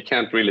 so you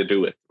can't really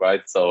do it,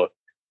 right? So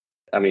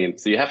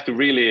you have to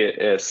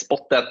really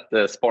spot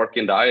that spark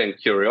in the eye and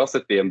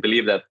curiosity, and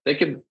believe that they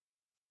can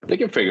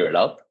figure it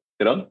out,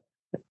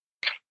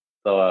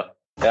 So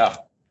yeah.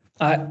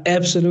 I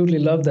absolutely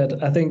love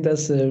that. I think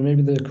that's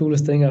maybe the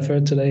coolest thing I've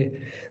heard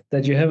today,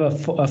 that you have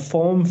a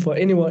form for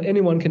anyone.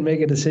 Anyone can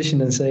make a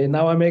decision and say,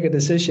 now I make a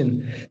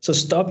decision, so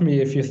stop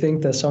me if you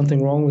think there's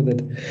something wrong with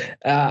it.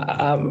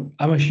 I'm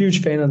a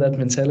huge fan of that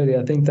mentality.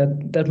 I think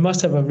that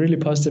must have a really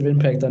positive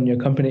impact on your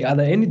company. Are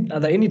there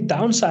any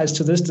downsides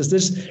to this? Does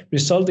this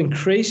result in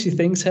crazy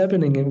things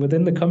happening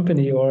within the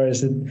company, or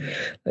is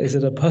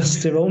it a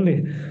positive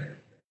only?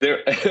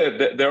 There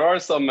are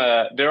some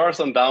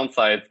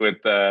downsides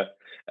with it.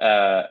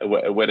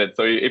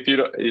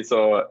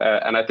 So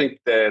and I think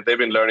they've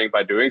been learning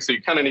by doing. So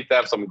you kind of need to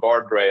have some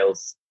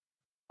guardrails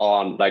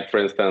on, like, for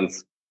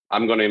instance,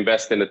 I'm going to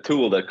invest in a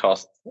tool that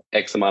costs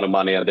X amount of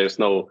money, and there's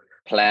no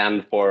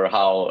plan for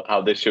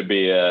how this should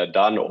be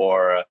done,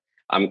 or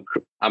I'm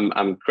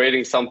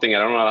creating something, I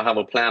don't know, have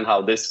a plan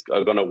how this is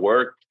going to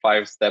work,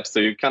 5 steps.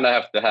 So you kind of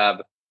have to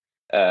have.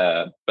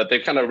 But they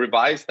kind of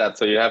revised that,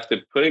 so you have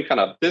to put in kind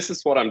of, this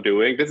is what I'm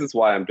doing, this is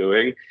why I'm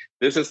doing,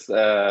 this is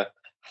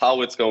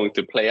how it's going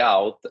to play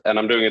out, and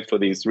I'm doing it for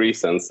these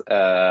reasons.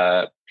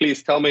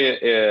 Please tell me,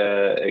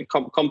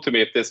 come to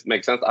me if this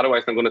makes sense.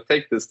 Otherwise, I'm going to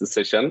take this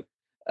decision,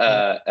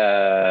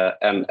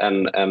 and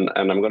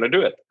I'm going to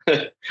do it.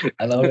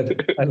 I love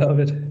it. I love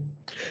it.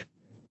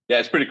 Yeah,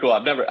 it's pretty cool.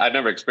 I've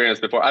never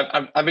experienced before.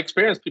 I've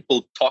experienced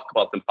people talk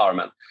about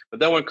empowerment, but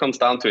then when it comes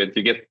down to it,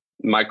 you get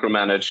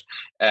micromanaged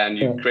and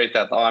you create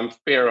that. Oh, I'm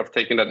fear of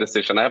taking that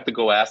decision. I have to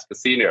go ask a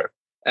senior.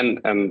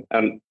 And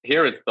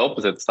here it's the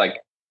opposite. It's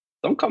like,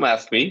 don't come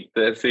ask me.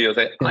 The CEO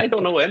say, I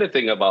don't know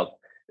anything about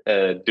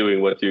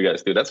doing what you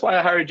guys do. That's why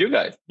I hired you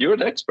guys. You're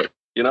the expert.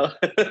 You know.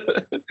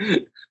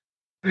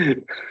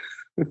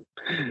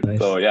 Nice.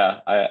 So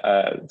yeah,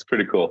 it's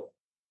pretty cool.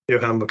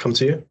 Johan, we'll come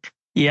to you.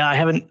 Yeah, I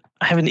have an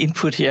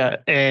input here.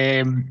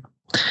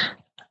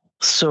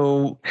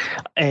 So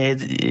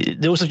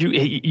those of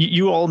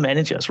you are all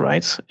managers,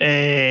 right?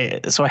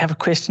 So I have a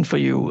question for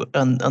you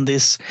on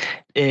this.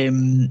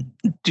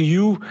 Do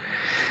you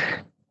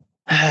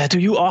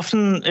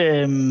often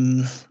I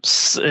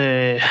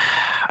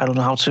don't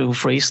know how to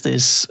phrase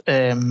this,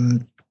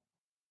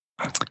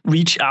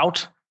 reach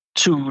out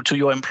to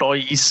your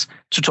employees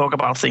to talk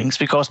about things?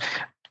 Because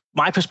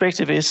my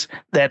perspective is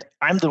that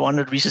I'm the one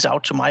that reaches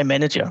out to my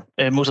manager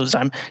most of the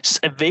time. It's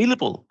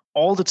available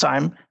all the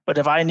time, but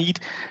if I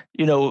need,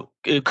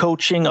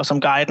 coaching or some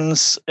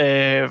guidance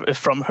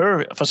from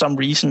her for some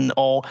reason,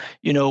 or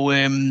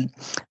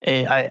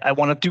I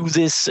want to do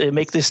this,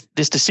 make this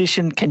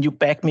decision, can you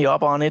back me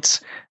up on it?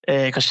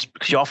 Because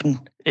you often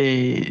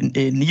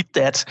need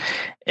that,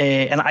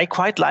 and I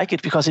quite like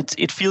it because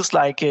it feels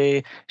like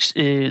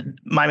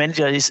my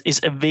manager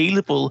is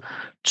available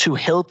to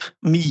help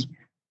me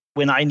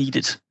when I need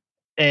it.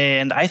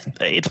 And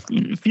it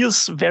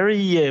feels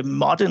very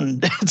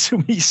modern to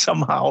me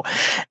somehow,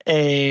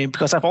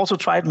 because I've also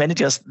tried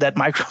managers that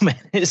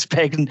micromanage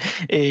back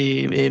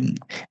in,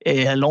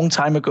 a long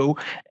time ago,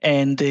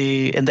 and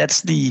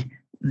that's the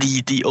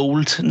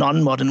old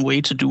non-modern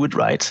way to do it,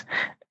 right?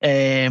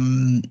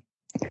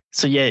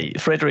 So yeah,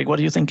 Frederic, what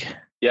do you think?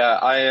 Yeah,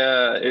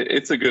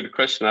 it's a good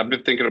question. I've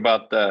been thinking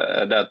about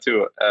that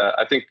too.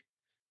 I think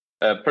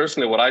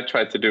personally, what I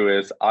try to do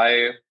is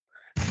I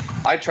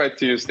try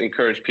to just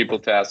encourage people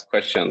to ask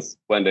questions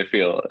when they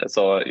feel.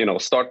 So,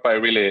 start by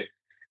really,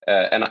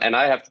 and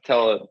I have to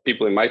tell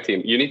people in my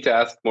team, you need to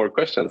ask more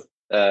questions.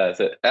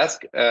 So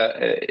ask,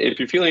 if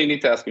you feel you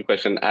need to ask a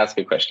question, but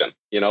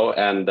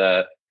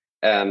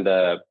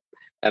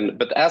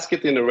ask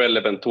it in a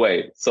relevant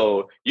way.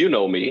 So, you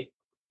know me,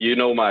 you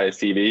know my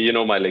CV, you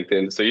know my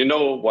LinkedIn, so you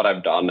know what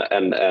I've done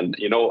and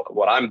you know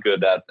what I'm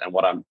good at and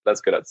what I'm less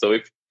good at. So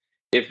if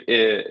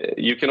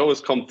you can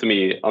always come to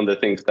me on the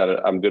things that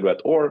I'm good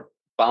at, or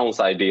bounce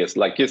ideas,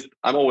 like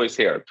I'm always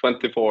here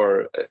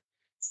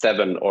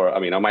 24/7, or I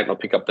might not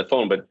pick up the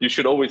phone, but you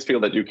should always feel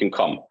that you can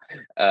come.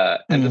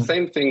 And the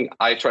same thing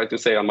I try to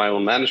say on my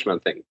own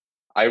management thing.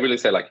 I really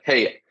say like,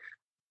 hey,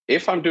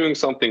 if I'm doing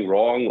something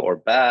wrong or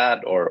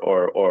bad or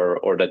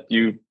that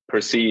you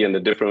perceive in a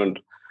different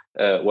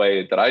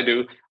way that I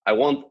do, I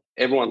want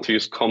everyone to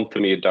just come to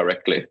me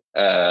directly.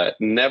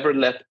 Never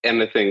let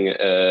anything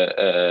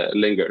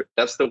linger.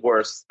 That's the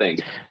worst thing.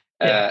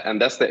 Yeah. And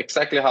that's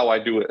exactly how I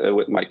do it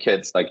with my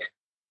kids. Like,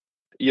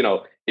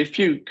 if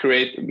you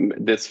create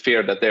this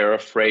fear that they're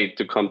afraid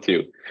to come to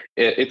you,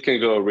 it can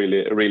go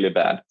really, really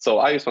bad. So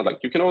I just want, like,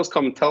 you can always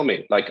come and tell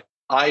me, like,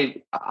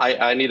 I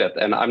need it,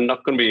 and I'm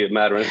not going to be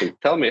mad or anything.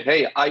 Tell me,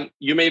 hey,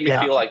 you made me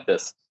feel like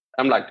this.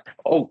 I'm like,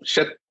 oh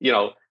shit,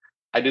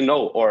 I didn't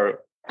know, or.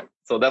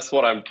 So that's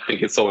what I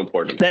think is so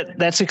important.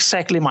 That's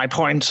exactly my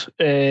point.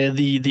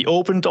 The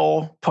open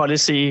door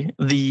policy,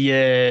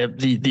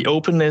 the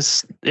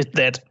openness,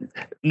 that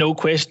no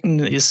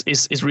question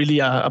is really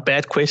a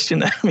bad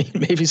question. I mean,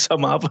 maybe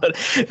some are, but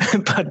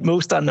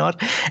most are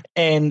not.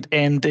 And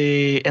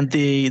the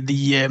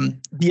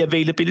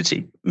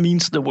availability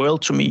means the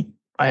world to me,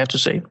 I have to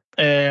say.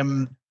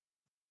 And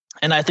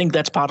I think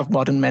that's part of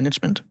modern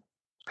management.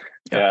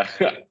 Yeah.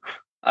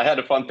 I had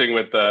a fun thing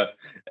with the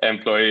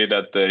employee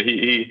that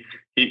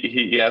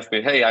he asked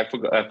me, hey, I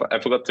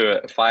forgot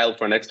to file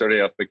for an extra day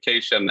of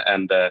vacation,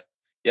 and so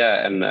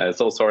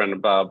Søren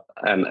about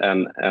and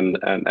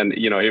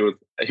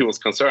he was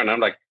concerned. I'm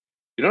like,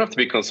 you don't have to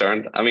be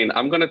concerned. I mean,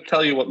 I'm going to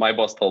tell you what my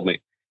boss told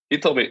me. He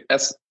told me,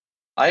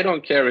 I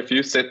don't care if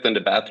you sit in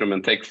the bathroom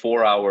and take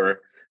 4-hour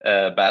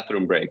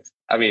bathroom breaks.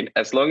 I mean,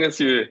 as long as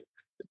you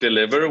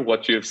deliver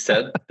what you've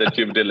said that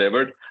you've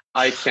delivered,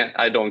 I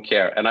don't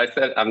care. And I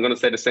said, I'm going to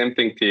say the same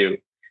thing to you.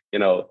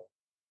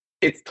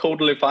 It's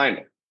totally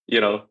fine.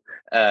 You're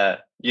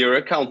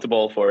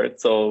accountable for it.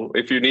 So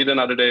if you need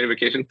another day of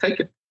vacation, take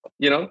it,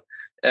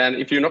 and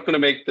if you're not going to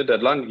make the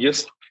deadline,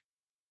 just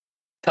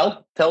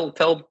tell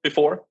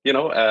before,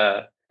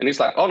 and he's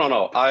like, oh,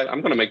 no,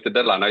 I'm going to make the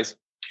deadline. I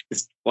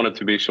just wanted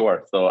to be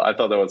sure. So I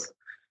thought that was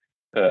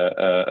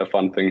a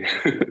fun thing.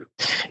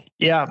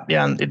 Yeah.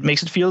 And it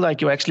makes it feel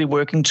like you're actually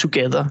working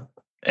together.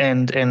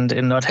 And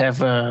not have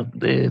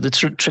the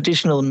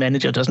traditional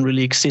manager doesn't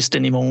really exist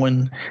anymore.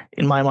 In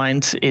my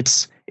mind,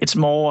 it's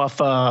more of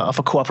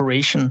a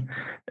cooperation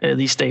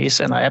these days,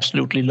 and I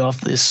absolutely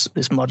love this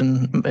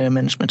modern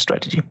management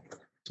strategy.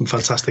 Some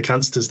fantastic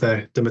answers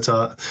there,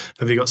 Dimitar.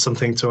 Have you got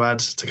something to add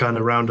to kind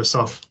of round us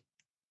off?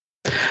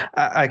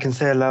 I can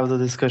say I love the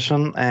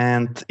discussion,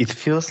 and it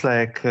feels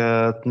like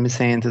me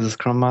saying to the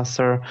Scrum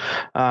Master.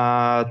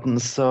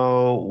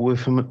 So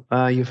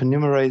you've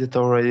enumerated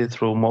already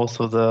through most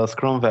of the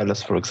Scrum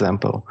values, for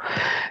example,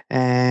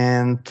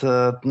 and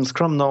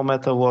Scrum, no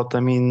matter what,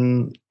 I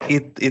mean,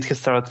 it has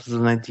started as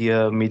an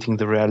idea meeting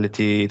the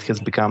reality. It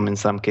has become, in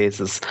some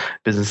cases,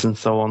 business and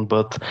so on.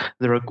 But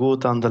there are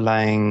good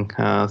underlying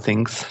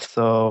things.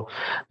 So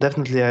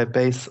definitely, I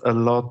base a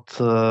lot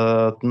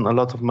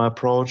of my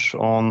approach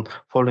on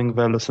following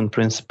values and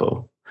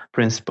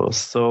principles.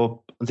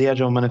 So the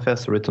Agile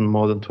Manifesto, written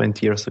more than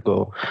 20 years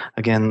ago,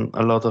 again,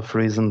 a lot of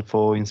reason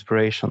for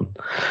inspiration.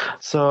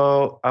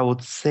 So I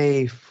would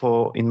say,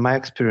 in my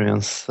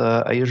experience,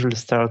 I usually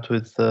start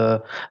with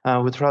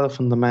rather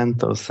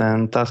fundamentals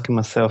and asking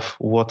myself,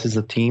 what is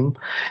a team?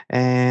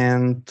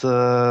 And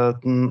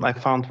I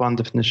found one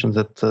definition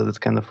that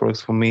kind of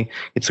works for me.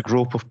 It's a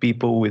group of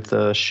people with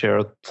a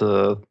shared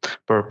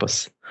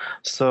purpose.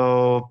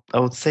 So I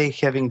would say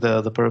having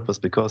the purpose,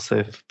 because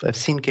I've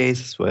seen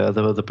cases where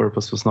the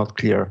purpose was not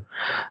clear.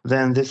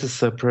 Then this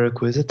is a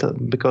prerequisite,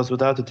 because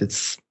without it,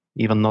 it's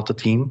even not a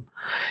team.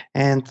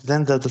 And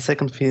then the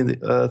second thing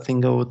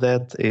of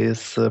that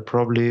is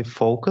probably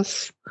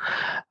focus.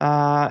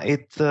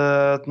 It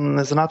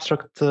as an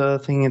abstract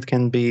thing,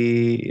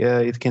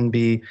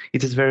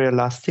 it is very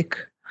elastic.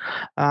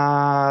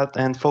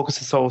 And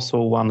focus is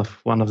also one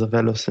of the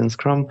values in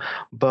Scrum,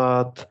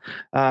 but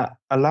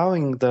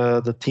allowing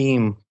the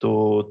team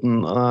to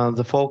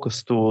the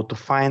focus to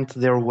find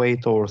their way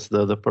towards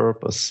the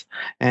purpose,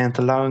 and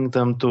allowing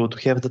them to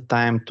have the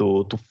time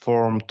to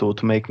form, to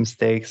make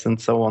mistakes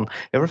and so on.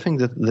 Everything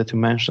that you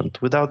mentioned,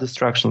 without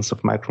distractions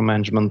of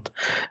micromanagement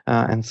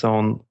and so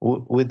on,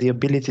 with the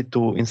ability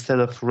to, instead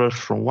of rush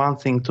from one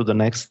thing to the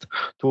next,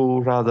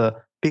 to rather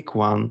pick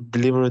one,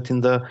 deliver it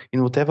in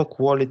whatever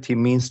quality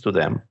means to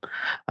them,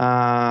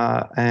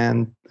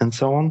 and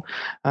so on.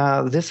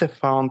 This I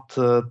found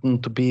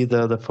to be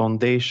the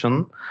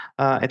foundation,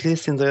 at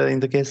least in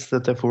the cases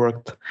that I've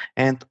worked.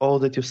 And all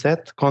that you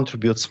said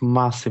contributes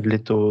massively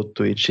to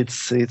each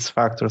its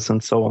factors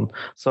and so on.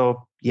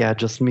 So yeah,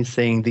 just me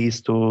saying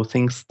these two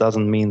things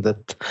doesn't mean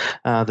that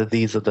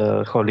these are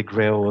the holy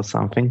grail or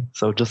something.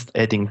 So just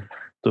adding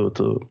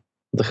to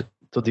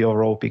the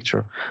overall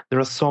picture. There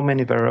are so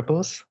many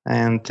variables,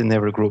 and in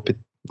every group,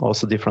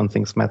 also different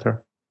things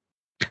matter.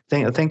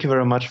 Thank you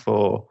very much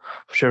for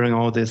sharing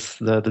all this,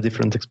 the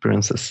different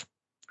experiences.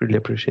 Really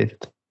appreciate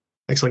it.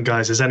 Excellent,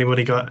 guys. Has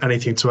anybody got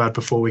anything to add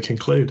before we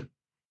conclude?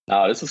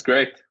 No, this is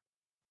great.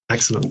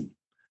 Excellent.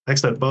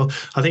 Well,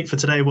 I think for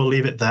today, we'll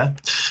leave it there.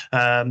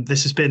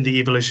 This has been the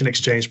Evolution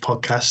Exchange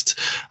podcast.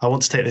 I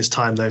want to take this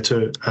time, though,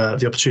 to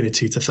the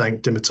opportunity to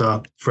thank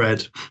Dimitar,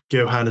 Fred,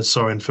 Johan, and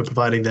Søren for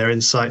providing their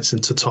insights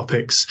into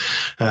topics.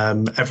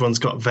 Everyone's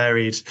got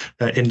varied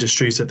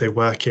industries that they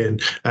work in,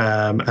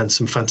 and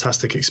some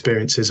fantastic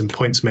experiences and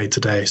points made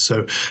today.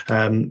 So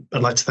I'd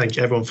like to thank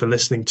everyone for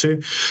listening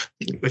too.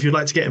 If you'd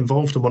like to get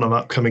involved in one of our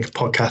upcoming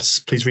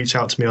podcasts, please reach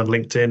out to me on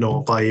LinkedIn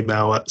or by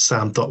email at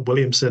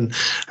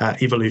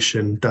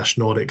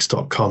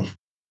sam.williamson@evolution-nordics.com.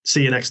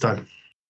 See you next time.